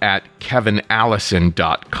at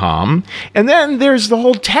kevinallison.com. And then there's the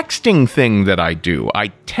whole texting thing that I do. I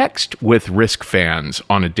text with Risk fans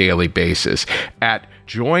on a daily basis at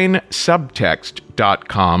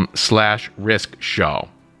joinsubtext.com/risk show.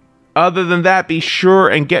 Other than that, be sure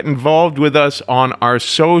and get involved with us on our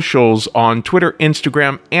socials on Twitter,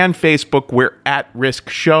 Instagram, and Facebook. We're at Risk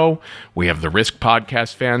Show. We have the Risk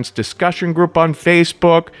Podcast Fans discussion group on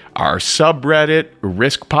Facebook, our subreddit,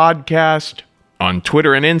 Risk Podcast. On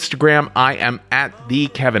Twitter and Instagram, I am at the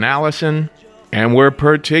Kevin Allison. And we're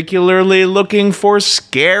particularly looking for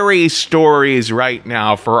scary stories right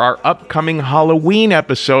now for our upcoming Halloween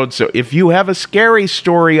episode. So if you have a scary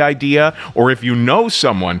story idea, or if you know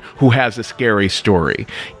someone who has a scary story,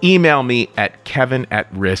 email me at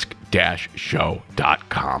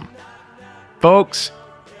kevin@risk-show.com. Folks,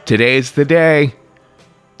 today's the day.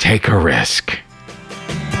 Take a risk.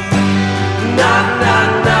 Knock,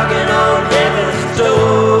 knock, knocking on heaven's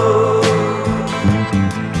door.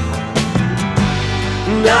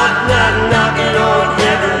 Knock, knock, knocking on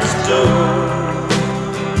heaven's door.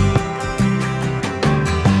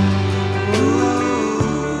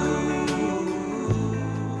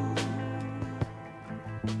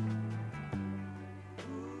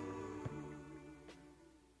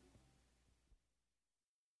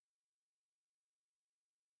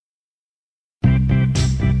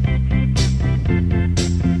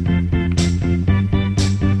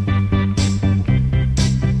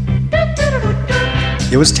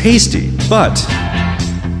 It was tasty, but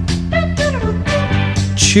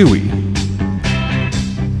chewy.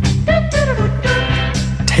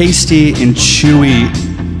 Tasty and chewy.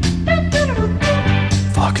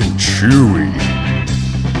 Fucking chewy.